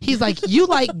men. He's like, you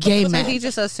like gay men. So he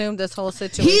just assumed this whole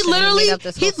situation. He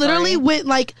literally went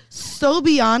like so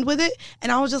beyond with it.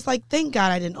 And I was just like, thank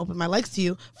God I didn't open my legs to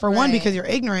you. For one, because you're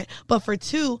ignorant. But for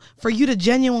two, for you to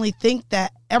genuinely think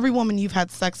that every woman you've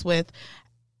had sex with,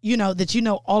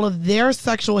 that all of their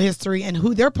sexual history and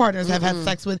who their partners have had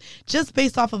sex with just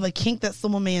based off of a kink that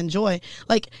someone may enjoy.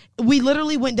 Like, we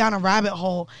literally went down a rabbit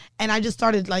hole and I just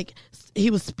started like,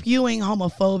 he was spewing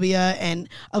homophobia and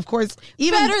of course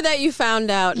even better that you found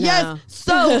out now. Yes.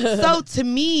 So to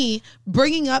me,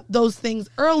 bringing up those things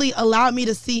early allowed me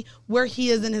to see where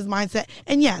he is in his mindset.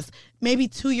 And yes, maybe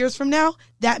 2 years from now,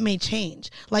 that may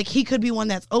change. Like, he could be one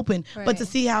that's open. Right. But to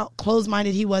see how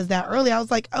closed-minded he was that early, I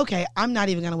was like, okay, I'm not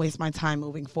even going to waste my time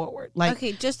moving forward. Like,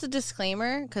 okay, just a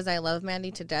disclaimer, because I love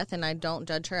Mandy to death, and I don't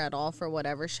judge her at all for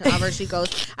whatever, however she goes.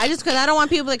 Because I don't want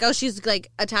people like, oh, she's,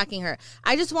 like, attacking her.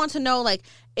 I just want to know, like,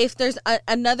 if there's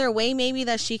another way maybe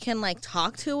that she can, like,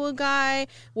 talk to a guy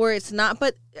where it's not,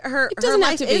 but her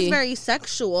life is very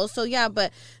sexual. So, yeah,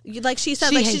 but like she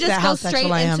said, like, she just goes straight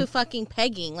into fucking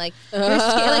pegging. Like, you're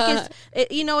scared, like,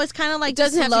 it's kind of like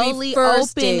doesn't slowly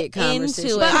open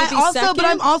into it. But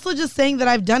I'm also just saying that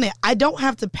I've done it. I don't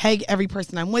have to peg every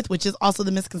person I'm with, which is also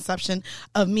the misconception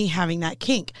of me having that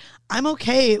kink. I'm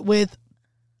okay with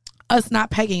us not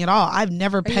pegging at all. I've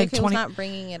never pegged 20. Not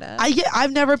bringing it up.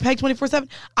 I've never pegged 24/7.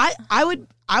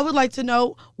 I would like to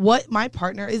know what my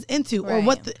partner is into or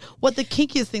what the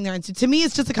kinkiest thing they're into. To me,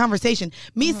 it's just a conversation.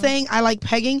 Me saying I like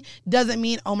pegging doesn't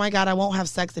mean, oh my God, I won't have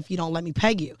sex if you don't let me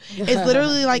peg you. It's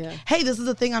literally like, hey, this is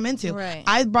the thing I'm into. Right.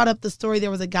 I brought up the story.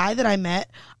 There was a guy that I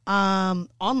met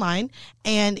online,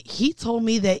 and he told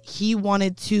me that he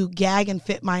wanted to gag and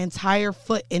fit my entire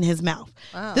foot in his mouth.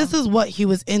 Wow. This is what he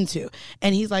was into.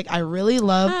 And he's like, I really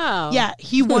love,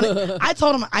 he wanted, I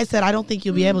told him, I said, I don't think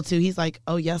you'll be able to. He's like,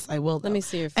 oh yes, I will though. Let me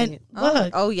see your finger. And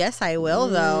look. Oh yes, I will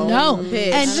though. No.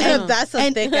 Bitch. And that's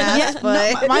a thick ass foot.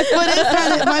 No, my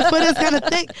foot is kind of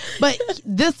thick, but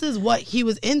this is what he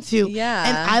was into. Yeah.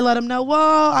 And I let him know,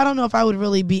 well, I don't know if I would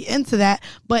really be into that,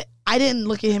 but I didn't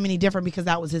look at him any different because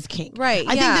that was his kink. Right.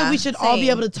 I think that we should all be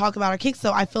able to talk about our kinks.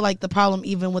 So I feel like the problem,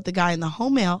 even with the guy in the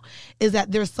home mail, is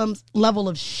that there's some level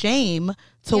of shame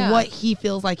to what he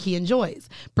feels like he enjoys.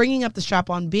 Bringing up the strap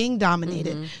on, being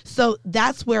dominated. So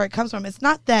that's where it comes from. It's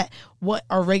not that what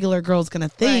a regular girl's going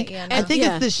to think. Right, I think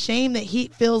it's the shame that he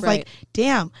feels like,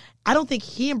 damn, I don't think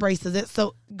he embraces it.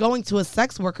 So going to a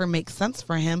sex worker makes sense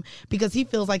for him because he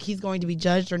feels like he's going to be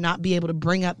judged or not be able to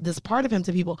bring up this part of him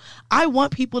to people. I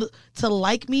want people to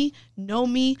like me, know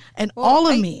me, and all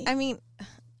of me. I mean,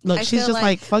 look, I she's feel just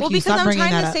like, fuck you, because stop I'm bringing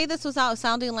trying that to up. say this without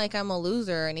sounding like I'm a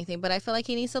loser or anything, but I feel like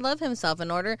he needs to love himself. In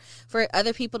order for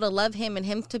other people to love him and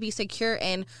him to be secure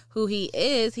in who he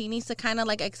is, he needs to kind of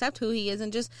like accept who he is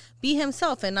and just be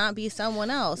himself and not be someone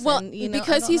else. Well, and,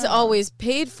 because he's always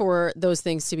paid for those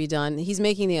things to be done, he's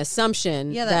making the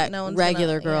assumption that no one's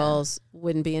regular girls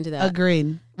wouldn't be into that.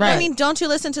 Agreed. Right. I mean, don't you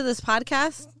listen to this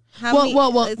podcast? Well,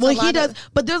 he does.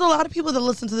 But there's a lot of people that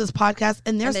listen to this podcast,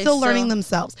 and they're still learning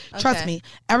themselves. Trust me.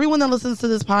 Everyone that listens to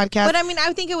this podcast. But I mean,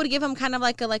 I think it would give him kind of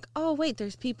like oh wait,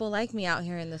 there's people like me out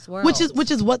here in this world.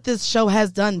 Which is what this show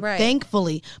has done,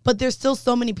 thankfully. But there's still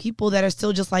so many people that are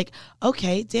still just like,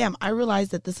 okay, damn, I realize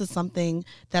that this is something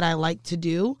that I like to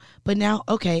do. But now,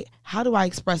 okay, how do I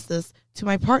express this to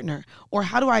my partner? Or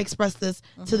how do I express this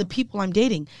to the people I'm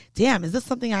dating? Damn, is this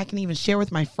something I can even share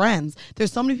with my friends?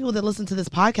 There's so many people that listen to this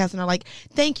podcast and are like,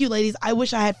 thank you, ladies. I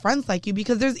wish I had friends like you,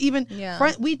 because there's even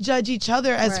we judge each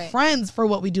other as friends for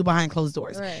what we do behind closed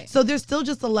doors. Right. So there's still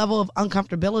just a level of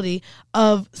uncomfortability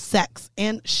of sex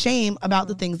and shame about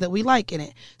the things that we like in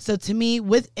it. So to me,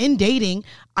 in dating,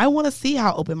 I want to see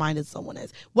how open-minded someone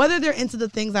is. Whether they're into the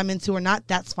things I'm into or not,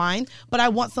 that's fine. But I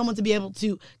want someone to be able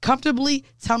to comfortably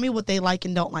tell me what they like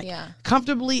and don't like.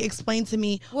 Comfortably explain to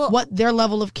me what their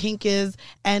level of kink is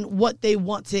and what they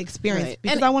want to experience.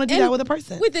 Because I want to do that with a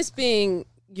person. With this being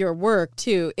your work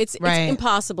too, it's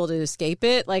impossible to escape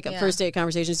it. Like a first date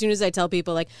conversation, as soon as I tell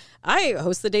people like I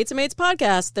host the Dates and Mates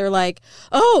podcast, they're like,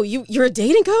 oh, you're a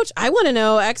dating coach? I want to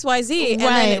know XYZ. And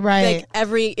then like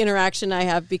every interaction I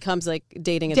have becomes like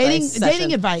dating advice.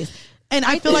 Dating advice. And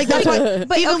I feel like that's why.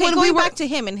 But even when going back to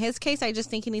him, in his case, I just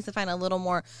think he needs to find a little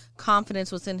more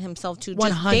confidence within himself to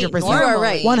just date normally. You are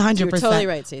right. 100%. You're totally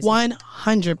right, Stacey.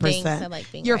 100%. I like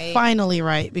being You're right. finally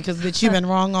right, because bitch, you've been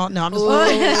wrong all. No, I'm just.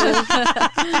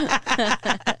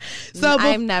 So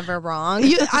I'm never wrong.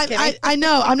 I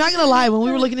know. I'm not gonna lie. When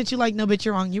we were looking at you like, no, bitch,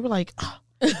 you're wrong. You were like. Oh.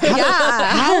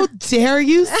 How dare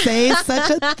you say such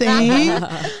a thing?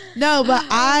 No, but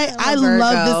I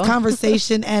love this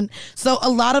conversation. And so a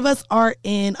lot of us are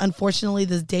in, unfortunately,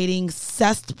 this dating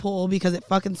cesspool because it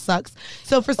fucking sucks.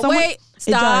 So for someone,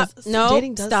 stop. No,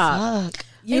 dating does stop. suck.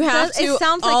 You have to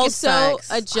sounds like also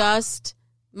adjust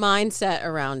mindset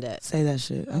around it. Say that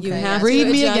shit. Okay. You have Read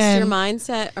to me adjust again. your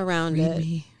mindset around Read it.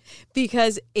 me.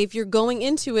 Because if you're going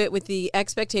into it with the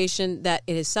expectation that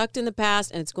it has sucked in the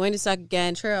past and it's going to suck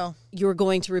again, you're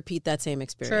going to repeat that same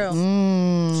experience.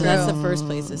 So that's the first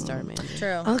place to start, man.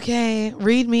 Okay,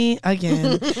 read me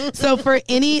again. So for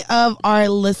any of our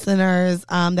listeners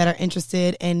that are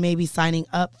interested in maybe signing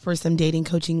up for some dating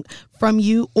coaching from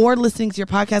you or listening to your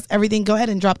podcast, everything, go ahead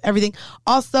and drop everything.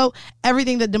 Also,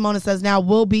 everything that Damona says now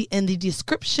will be in the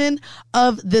description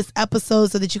of this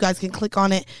episode so that you guys can click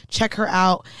on it, check her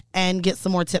out, and get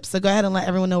some more tips. So go ahead and let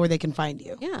everyone know where they can find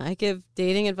you. Yeah, I give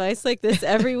dating advice like this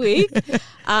every week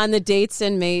on the Dates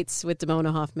and Mates with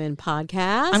Damona Hoffman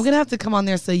podcast. I'm going to have to come on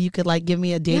there so you could like give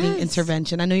me a dating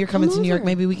intervention. I know you're coming to New York.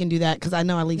 Maybe we can do that because I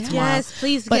know I leave tomorrow. Yes,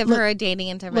 please give her a dating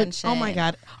intervention. Oh my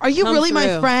God. Are you really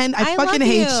my friend? I fucking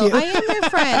hate you. I am your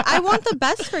friend. I want the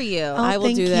best for you. I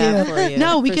will do that for you.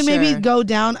 No, we can maybe go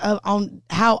down on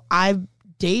how I've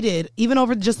dated even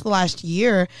over just the last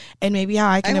year and maybe how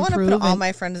I can improve. I want to put all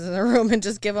my friends in a room and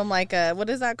just give them like a,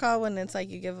 what is that called when it's like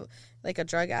you give like a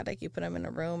drug addict, you put them in a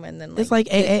room and then like, it's like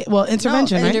AA, well,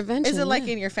 intervention, right? Is it like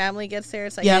in your family gets there?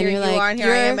 It's like, yeah, here you are and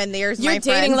here I am and there's my friend.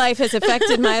 Your dating life has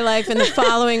affected my life in the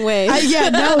following ways.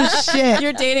 No shit.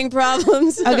 Your dating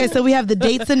problems. Okay, so we have the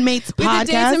Dates and Mates podcast.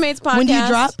 The Dates and Mates podcast. When do you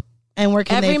drop? And where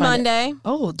can every they find Monday. It?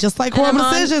 Oh, just like Horrible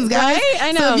Decisions, guys. Right?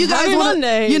 I know. So if you guys want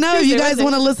to, if you guys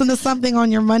want to listen to something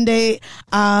on your Monday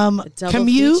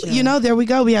commute, feature. There we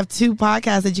go. We have 2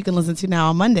 podcasts that you can listen to now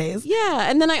on Mondays. Yeah,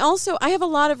 and then I have a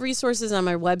lot of resources on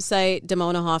my website,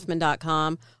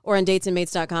 DamonaHoffman.com, or on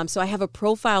datesandmates.com. So I have a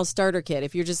profile starter kit.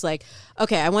 If you're just like,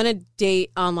 okay, I want to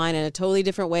date online in a totally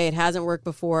different way. It hasn't worked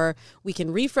before. We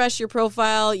can refresh your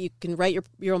profile. You can write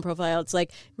your own profile. It's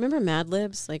like, remember Mad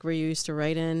Libs? Like where you used to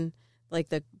write in like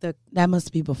the that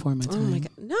must be before my time. Oh my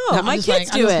God. No, my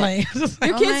kids do it.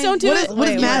 Your kids don't do it. What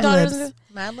is Mad Libs?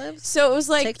 Mad Libs? So it was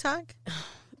like TikTok?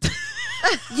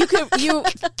 you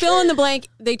fill in the blank.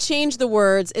 They change the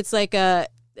words. It's like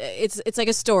it's like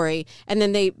a story, and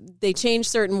then they change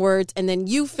certain words, and then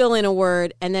you fill in a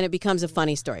word, and then it becomes a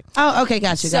funny story. Oh, okay,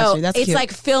 got you. So That's it's cute.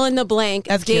 like fill in the blank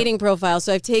dating profiles.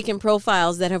 So I've taken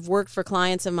profiles that have worked for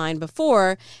clients of mine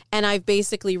before, and I've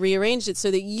basically rearranged it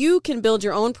so that you can build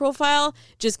your own profile,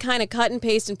 just kind of cut and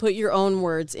paste and put your own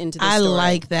words into the story. I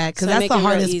like that, because that's the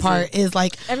hardest part is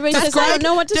like, everybody says, I don't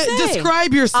know what to say.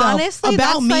 Describe yourself. Honestly,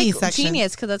 about that's me like section.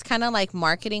 genius, because it's kind of like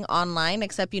marketing online,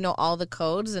 except you know all the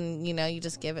codes and you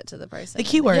just give it to the person. The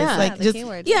keywords,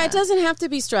 keywords. Yeah, it doesn't have to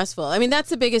be stressful. I mean, that's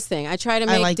the biggest thing. I try to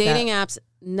make dating apps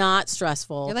not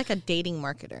stressful. You're like a dating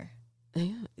marketer. That's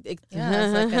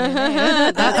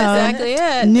exactly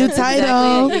it. New That's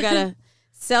title. exactly it. You gotta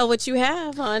sell what you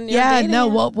have on your dating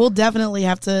no, app. we'll definitely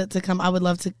have to come. I would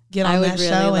love to get on that really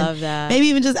show love and that. maybe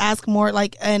even just ask more,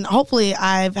 like, and hopefully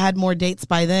I've had more dates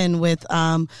by then with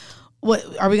what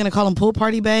are we going to call them, Pool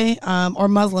Party Bay or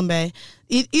Muslim Bay?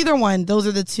 Either one. Those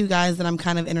are the two guys that I'm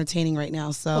kind of entertaining right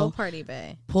now. So Pool Party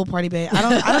Bay. Pool Party Bay. I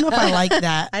don't know if I like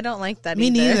that. I don't like that Me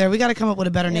either. neither. We got to come up with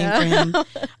a better name for him.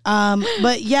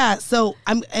 But yeah, so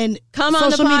come on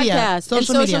the social media. podcast.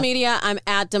 Social social media, I'm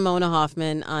at Damona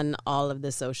Hoffman on all of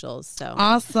the socials. So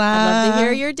awesome. I'd love to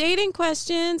hear your dating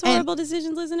questions, Horrible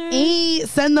Decisions listeners.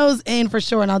 Send those in for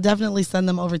sure, and I'll definitely send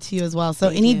them over to you as well. So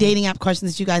any dating app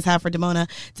questions that you guys have for Damona,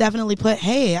 definitely put,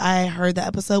 hey, I heard the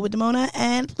episode with Damona,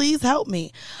 and please help me.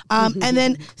 And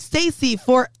then Stacey,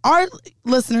 for our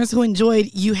listeners who enjoyed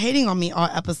you hating on me all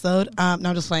episode, no,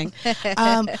 I'm just playing.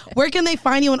 Where can they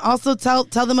find you, and also tell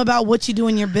them about what you do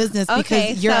in your business,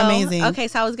 because you're amazing. Okay,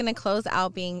 so I was gonna close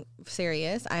out being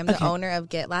serious. I'm the owner of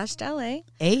Get Lashed LA.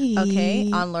 Hey.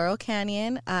 Okay, on Laurel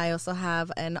Canyon. I also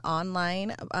have an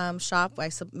online shop where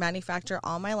I manufacture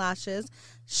all my lashes.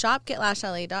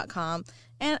 ShopGetLashedLA.com.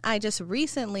 And I just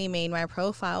recently made my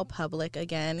profile public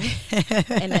again,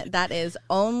 and that is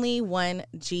only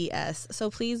 1GS. So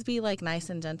please be like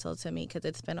nice and gentle to me, because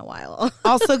it's been a while.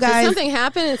 Also, guys, did something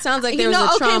happen? It sounds like there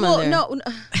was a trauma there. No.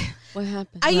 What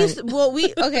happened?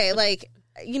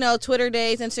 Twitter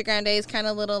days, Instagram days, kind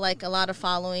of little, like, a lot of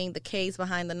following, the K's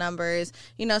behind the numbers,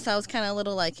 so I was kind of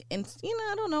little, like, I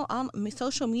don't know,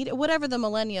 social media, whatever the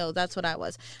millennial, that's what I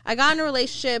was. I got in a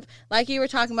relationship, like you were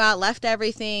talking about, left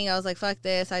everything. I was like, fuck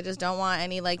this. I just don't want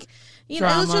any, like,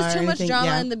 drama, it was just too much drama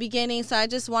yeah. in the beginning, so I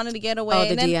just wanted to get away.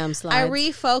 The and then DM slides. I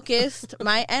refocused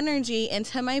my energy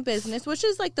into my business, which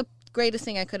is, like, the greatest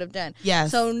thing I could have done. Yes.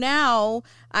 So now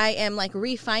I am, like,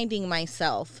 refinding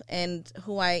myself and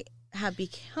who I have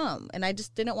become, and I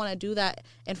just didn't want to do that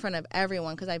in front of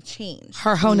everyone, because I've changed.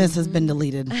 Her wholeness has been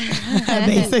deleted,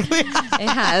 basically. It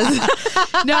has.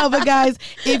 No, but guys,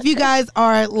 if you guys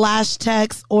are lash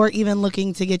techs or even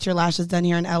looking to get your lashes done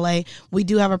here in LA, we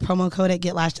do have a promo code at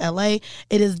Get Lashed LA.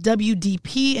 It is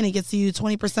WDP, and it gets you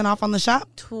 20% off on the shop.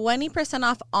 20%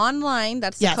 off online.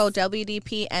 That's the code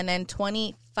WDP, and then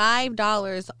 $25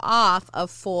 off of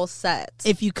full sets.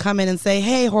 If you come in and say,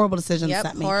 hey, Horrible Decisions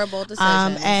sent me. Horrible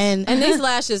Decisions. And these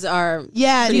lashes are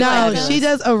she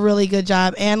does a really good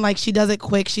job, and like she does it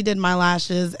quick. She did my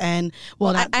lashes, and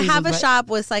I have a shop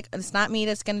with, like, it's not me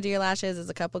that's gonna do your lashes, it's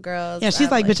a couple girls. Yeah,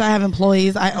 she's like, bitch, I have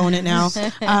employees, I own it now.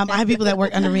 I have people that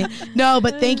work under me. No,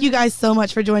 but thank you guys so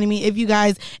much for joining me. If you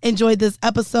guys enjoyed this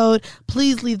episode,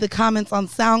 please leave the comments on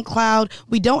SoundCloud.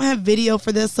 We don't have video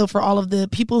for this, so for all of the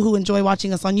people who enjoy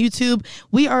watching us on YouTube,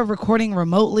 we are recording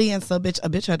remotely, and so a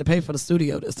bitch had to pay for the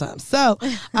studio this time. So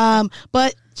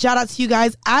but shout out to you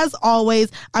guys. As always,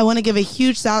 I want to give a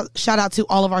huge shout out to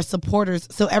all of our supporters.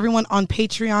 So everyone on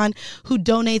Patreon who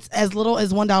donates as little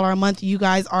as $1 a month, you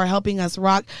guys are helping us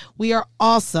rock. We are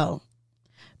also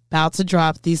about to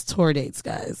drop these tour dates,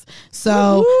 guys.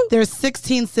 So there's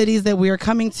 16 cities that we are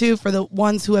coming to. For the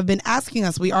ones who have been asking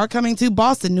us, we are coming to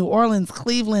Boston, New Orleans,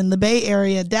 Cleveland, the Bay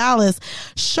Area, Dallas,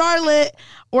 Charlotte,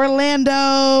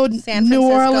 Orlando, New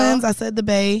Orleans. I said the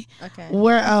Bay. Okay.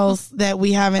 Where else that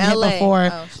we haven't hit before?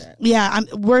 Oh, shit. Yeah,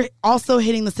 we're also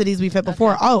hitting the cities we've hit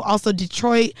before. Oh, also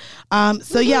Detroit.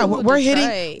 We're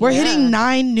hitting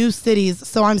 9 new cities.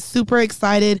 So I'm super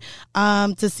excited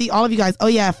to see all of you guys. Oh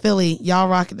yeah, Philly. Y'all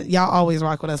rock. Y'all always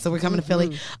rock with us. So we're coming to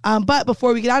Philly. But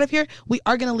before we get out of here, we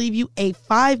are going to leave you a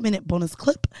 5-minute bonus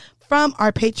clip from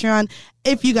our Patreon.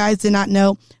 If you guys did not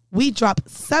know, we drop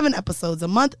 7 episodes a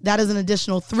month. That is an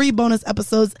additional 3 bonus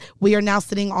episodes. We are now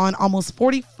sitting on almost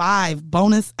 45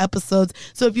 bonus episodes.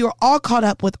 So if you are all caught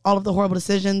up with all of the Horrible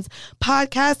Decisions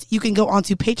podcasts, you can go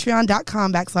onto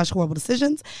patreon.com/Horrible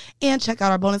Decisions and check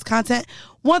out our bonus content.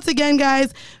 Once again,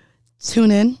 guys,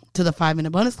 tune in to the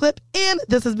 5-minute bonus clip. And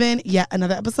this has been yet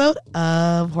another episode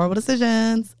of Horrible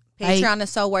Decisions. Patreon is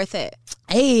so worth it.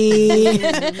 Hey.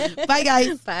 Bye,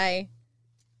 guys. Bye.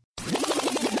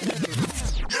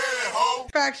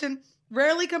 attraction,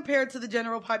 rarely compared to the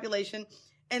general population,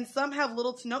 and some have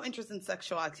little to no interest in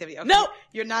sexual activity. Okay, no,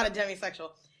 you're not a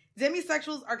demisexual.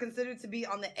 Demisexuals are considered to be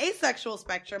on the asexual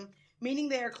spectrum, meaning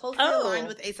they are closely aligned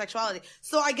with asexuality.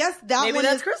 So I guess maybe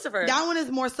that's Christopher. That one is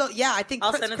more so. Yeah, I think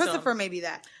Christopher may be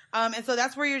that. And so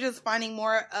that's where you're just finding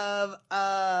more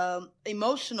of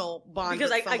emotional bond.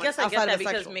 Because I guess I get that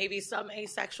because maybe some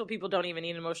asexual people don't even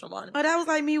need an emotional bond. But that was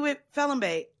like me with Felon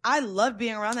Bay. I loved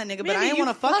being around that nigga, but I didn't want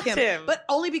to fuck him. But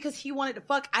only because he wanted to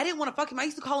fuck. I didn't want to fuck him. I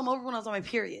used to call him over when I was on my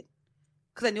period.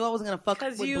 Because I knew I wasn't going to fuck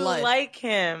with blood. Because you like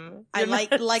him. I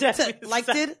liked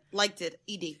it.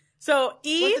 ED. So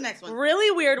E, what's the next one?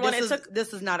 Really weird one.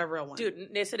 This is not a real one.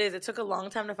 Dude, yes it is. It took a long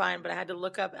time to find, but I had to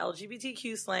look up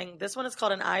LGBTQ slang. This one is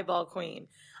called an eyeball queen.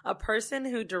 A person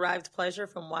who derived pleasure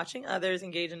from watching others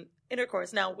engage in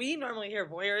intercourse. Now, we normally hear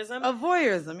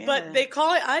voyeurism. Yeah. But they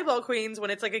call it eyeball queens when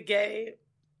it's like a gay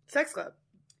sex club.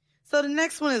 So the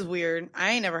next one is weird.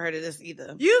 I ain't never heard of this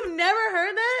either. You've never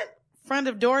heard that? Friend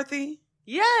of Dorothy?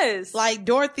 Yes. Like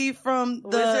Dorothy from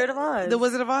the Wizard of Oz. The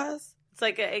Wizard of Oz? It's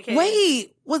like a AKA.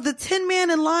 Wait, was the Tin Man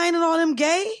and Lion and all them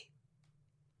gay?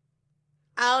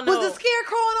 I don't know. Was the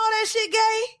Scarecrow and all that shit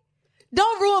gay?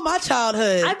 Don't ruin my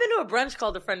childhood. I've been to a brunch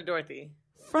called the Friend of Dorothy.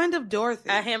 Friend of Dorothy.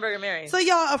 At Hamburger Mary's. So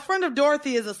y'all, a friend of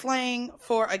Dorothy is a slang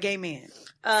for a gay man.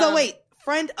 So wait,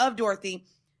 friend of Dorothy.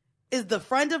 Is the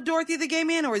friend of Dorothy the gay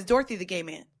man or is Dorothy the gay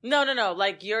man? No.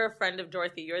 Like you're a friend of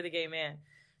Dorothy. You're the gay man.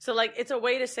 So like it's a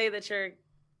way to say that you're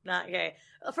not gay.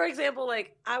 For example,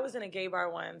 like I was in a gay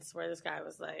bar once where this guy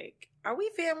was like, "Are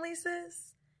we family,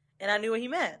 sis?" And I knew what he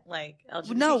meant, like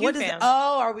LGBTQ. No, what is fam. it?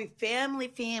 Oh, are we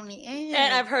family?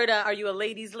 And I've heard, "Are you a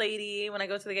ladies' lady?" When I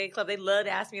go to the gay club, they love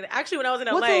to ask me that. Actually, when I was in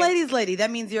LA, what's a ladies' lady? That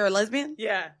means you're a lesbian.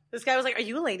 Yeah, this guy was like, "Are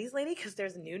you a ladies' lady?" Because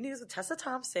there's new news with Tessa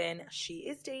Thompson. She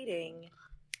is dating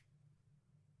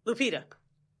Lupita.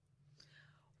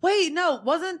 Wait, no,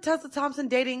 wasn't Tessa Thompson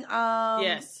dating,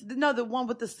 yes. No, the one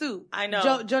with the suit. I know.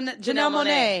 Janelle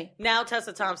Monáe. Now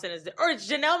Tessa Thompson is, or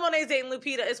Janelle Monáe's dating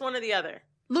Lupita. It's one or the other.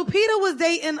 Lupita was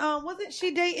dating, wasn't she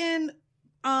dating,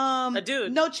 a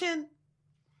dude? No Chin.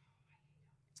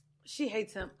 She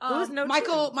hates him. Who's No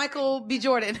Chin? Michael B.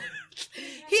 Jordan.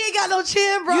 He ain't got no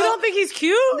chin, bro. You don't think he's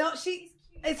cute? No,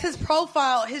 it's his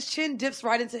profile. His chin dips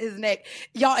right into his neck.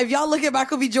 Y'all, if y'all look at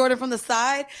Michael B. Jordan from the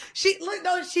side, she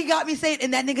got me saying,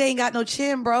 and that nigga ain't got no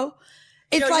chin, bro.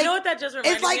 It's Yo, like, you know what that just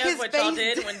reminded me of? What y'all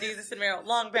did when Jesus and Meryl,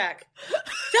 long back.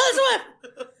 Taylor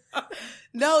Swift!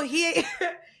 No, he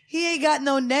ain't got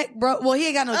no neck, bro. Well, he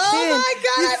ain't got no chin. Oh my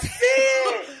God, I see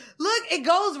it! Look, it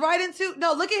goes right into,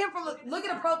 look at him look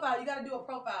at a profile. You gotta do a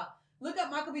profile. Look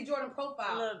up Michael B. Jordan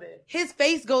profile. Love it. His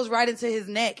face goes right into his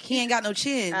neck. He ain't got no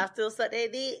chin. I still suck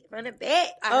that dick from the back.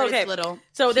 Okay. Little.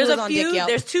 So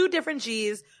there's two different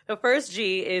G's. The first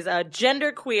G is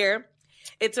gender queer.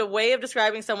 It's a way of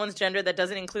describing someone's gender that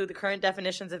doesn't include the current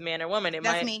definitions of man or woman.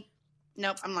 That's me.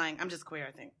 Nope, I'm lying. I'm just queer,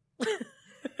 I think.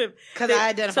 Because I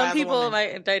identify Some people as a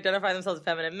woman. might identify themselves as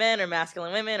feminine men or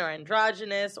masculine women or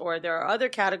androgynous, or there are other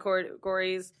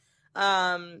categories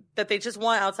that they just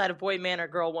want outside of boy, man, or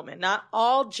girl, woman. Not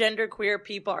all genderqueer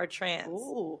people are trans.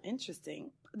 Ooh,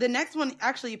 interesting. The next one,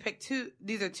 actually, you picked two.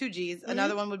 These are two G's. Mm-hmm.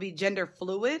 Another one would be gender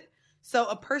fluid. So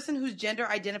a person whose gender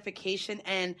identification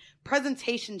and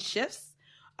presentation shifts,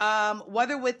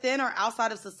 whether within or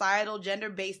outside of societal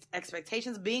gender-based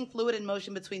expectations, being fluid in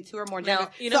motion between two or more genders.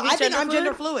 Now, you know so I think I'm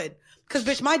gender fluid. Because,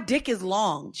 bitch, my dick is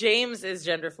long. James is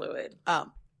gender fluid.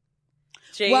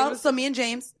 James. Well, so me and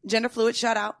James, gender fluid,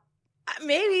 shout out.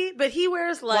 Maybe, but he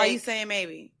wears like... Why are you saying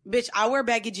maybe? Bitch, I wear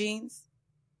baggy jeans.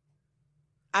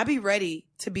 I be ready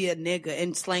to be a nigga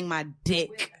and slang my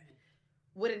dick.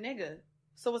 With a nigga.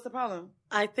 So what's the problem?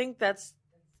 I think that's...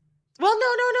 Well,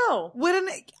 no.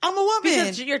 I'm a woman.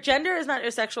 Because your gender is not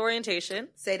your sexual orientation.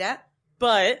 Say that.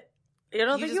 But you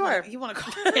don't think you are. You want to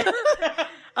call it.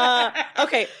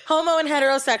 Okay, homo and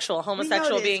heterosexual.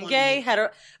 Homosexual being gay. Bitch,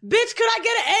 could I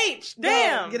get an H?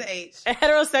 Damn. No, get an H. A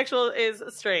heterosexual is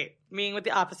straight, meaning with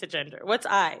the opposite gender. What's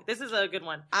I? This is a good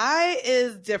one. I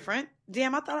is different.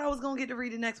 Damn, I thought I was going to get to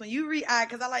read the next one. You read I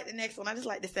because I like the next one. I just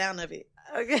like the sound of it.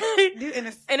 Okay. Do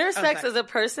Intersex is a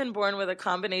person born with a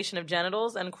combination of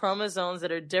genitals and chromosomes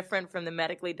that are different from the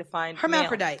medically defined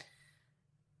hermaphrodite.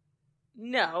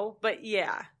 Male. No, but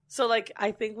yeah. So, like,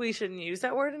 I think we shouldn't use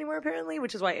that word anymore, apparently,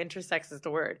 which is why intersex is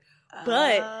the word.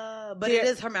 But it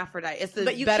is hermaphrodite. It's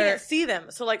but you can't see them.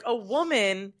 So, like, a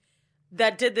woman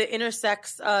that did the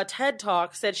intersex TED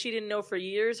Talk said she didn't know for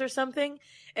years or something,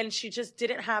 and she just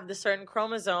didn't have the certain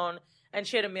chromosome, and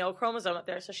she had a male chromosome up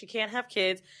there, so she can't have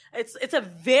kids. It's a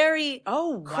very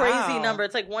crazy number.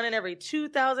 It's like 1 in every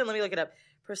 2,000. Let me look it up.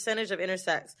 Percentage of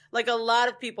intersex. Like, a lot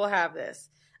of people have this.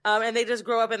 And they just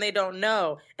grow up and they don't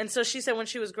know. And so she said when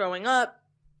she was growing up,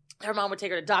 her mom would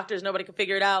take her to doctors. Nobody could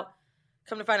figure it out.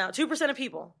 Come to find out, 2% of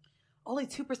people. Only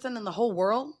 2% in the whole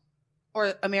world?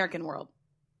 Or American world?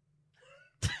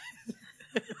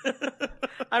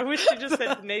 I wish you just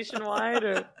said nationwide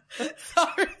or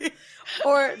sorry,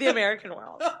 or the American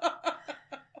world.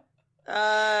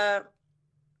 That's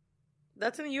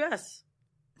in the U.S.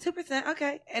 2%,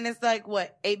 okay. And it's like,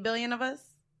 what, 8 billion of us?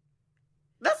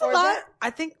 That's a lot. I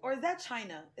think, or is that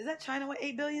China? Is that China with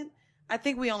 8 billion? I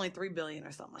think we only 3 billion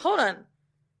or something. Hold on.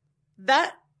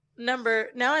 That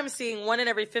number, now I'm seeing 1 in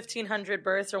every 1,500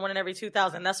 births or 1 in every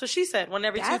 2,000. That's what she said, 1 in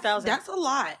every 2,000. That's a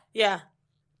lot. Yeah.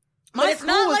 But it's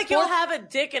not like you'll have a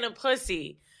dick and a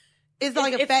pussy. It's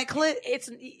like a fat clit? It's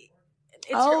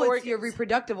it's your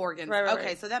reproductive organs. Right,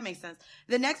 okay, so that makes sense.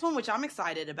 The next one, which I'm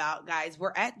excited about, guys,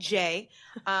 we're at J.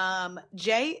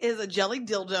 J is a jelly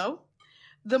dildo.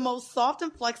 The most soft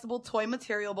and flexible toy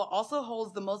material, but also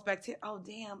holds the most bacteria. Oh,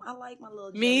 damn. I like my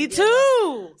little jelly Me dildo.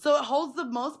 too. So it holds the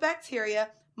most bacteria.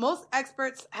 Most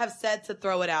experts have said to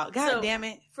throw it out. God damn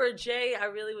it. For J, I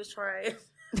really was trying.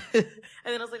 And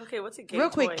then I was like, okay, what's a gay Real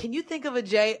quick, toy? can you think of a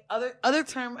J, other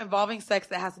term involving sex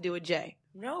that has to do with J?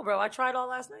 No, bro. I tried all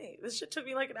last night. This shit took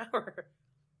me like an hour.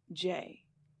 J.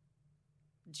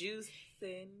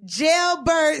 Juicing.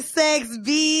 Jailbird sex,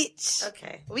 bitch.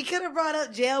 Okay. We could have brought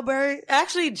up jailbird.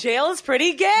 Actually, jail is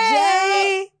pretty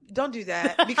gay. Don't do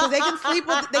that because they can sleep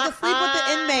with the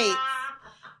inmates.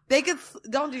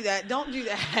 Don't do that. Don't do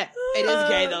that. It is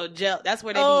gay though. Jail. That's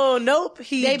where they. Nope.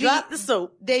 They dropped the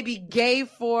soap. They be gay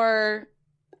for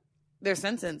their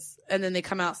sentence, and then they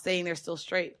come out saying they're still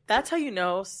straight. That's how you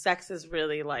know sex is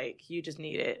really like you just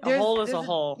need it. A hole is a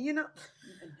hole. You know.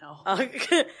 No.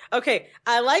 Okay.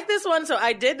 I like this one. So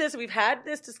I did this. We've had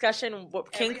this discussion.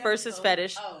 Kink versus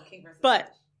fetish. Oh, kink versus fetish.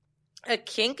 A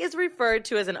kink is referred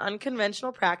to as an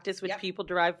unconventional practice which people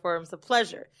derive forms of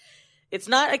pleasure. It's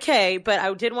not a K, but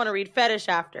I did want to read fetish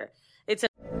after.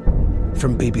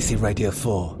 From BBC Radio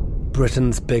 4,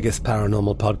 Britain's biggest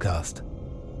paranormal podcast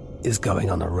is going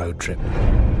on a road trip.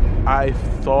 I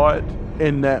thought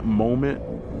in that moment,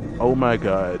 oh my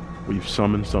God, we've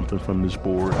summoned something from this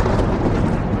board.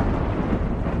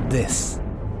 This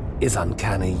is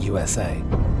Uncanny USA.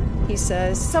 He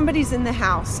says, somebody's in the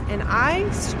house, and I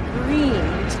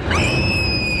screamed.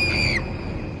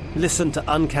 Listen to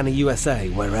Uncanny USA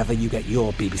wherever you get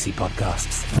your BBC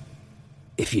podcasts,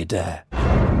 if you dare.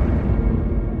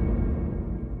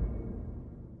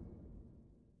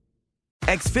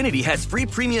 Xfinity has free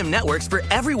premium networks for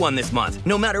everyone this month,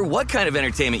 no matter what kind of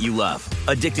entertainment you love.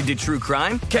 Addicted to true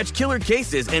crime? Catch killer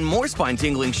cases and more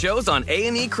spine-tingling shows on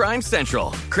A&E Crime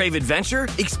Central. Crave adventure?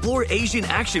 Explore Asian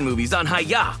action movies on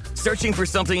Hi-YAH. Searching for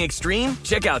something extreme?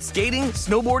 Check out skating,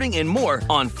 snowboarding, and more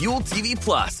on Fuel TV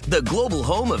Plus, the global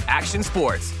home of action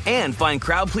sports. And find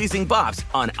crowd-pleasing bops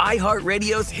on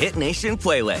iHeartRadio's Hit Nation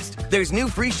playlist. There's new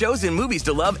free shows and movies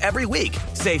to love every week.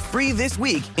 Say free this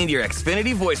week in your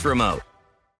Xfinity voice remote.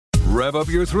 Rev up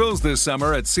your thrills this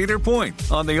summer at Cedar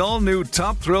Point on the all-new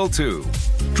Top Thrill 2.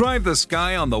 Drive the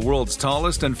sky on the world's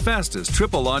tallest and fastest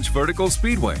triple-launch vertical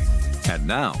speedway. And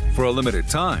now, for a limited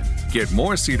time, get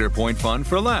more Cedar Point fun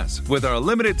for less with our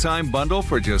limited-time bundle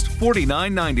for just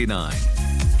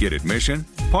 $49.99. Get admission,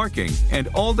 parking, and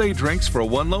all-day drinks for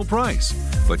one low price.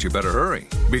 But you better hurry,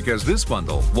 because this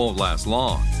bundle won't last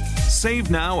long.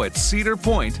 Save now at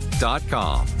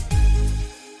cedarpoint.com.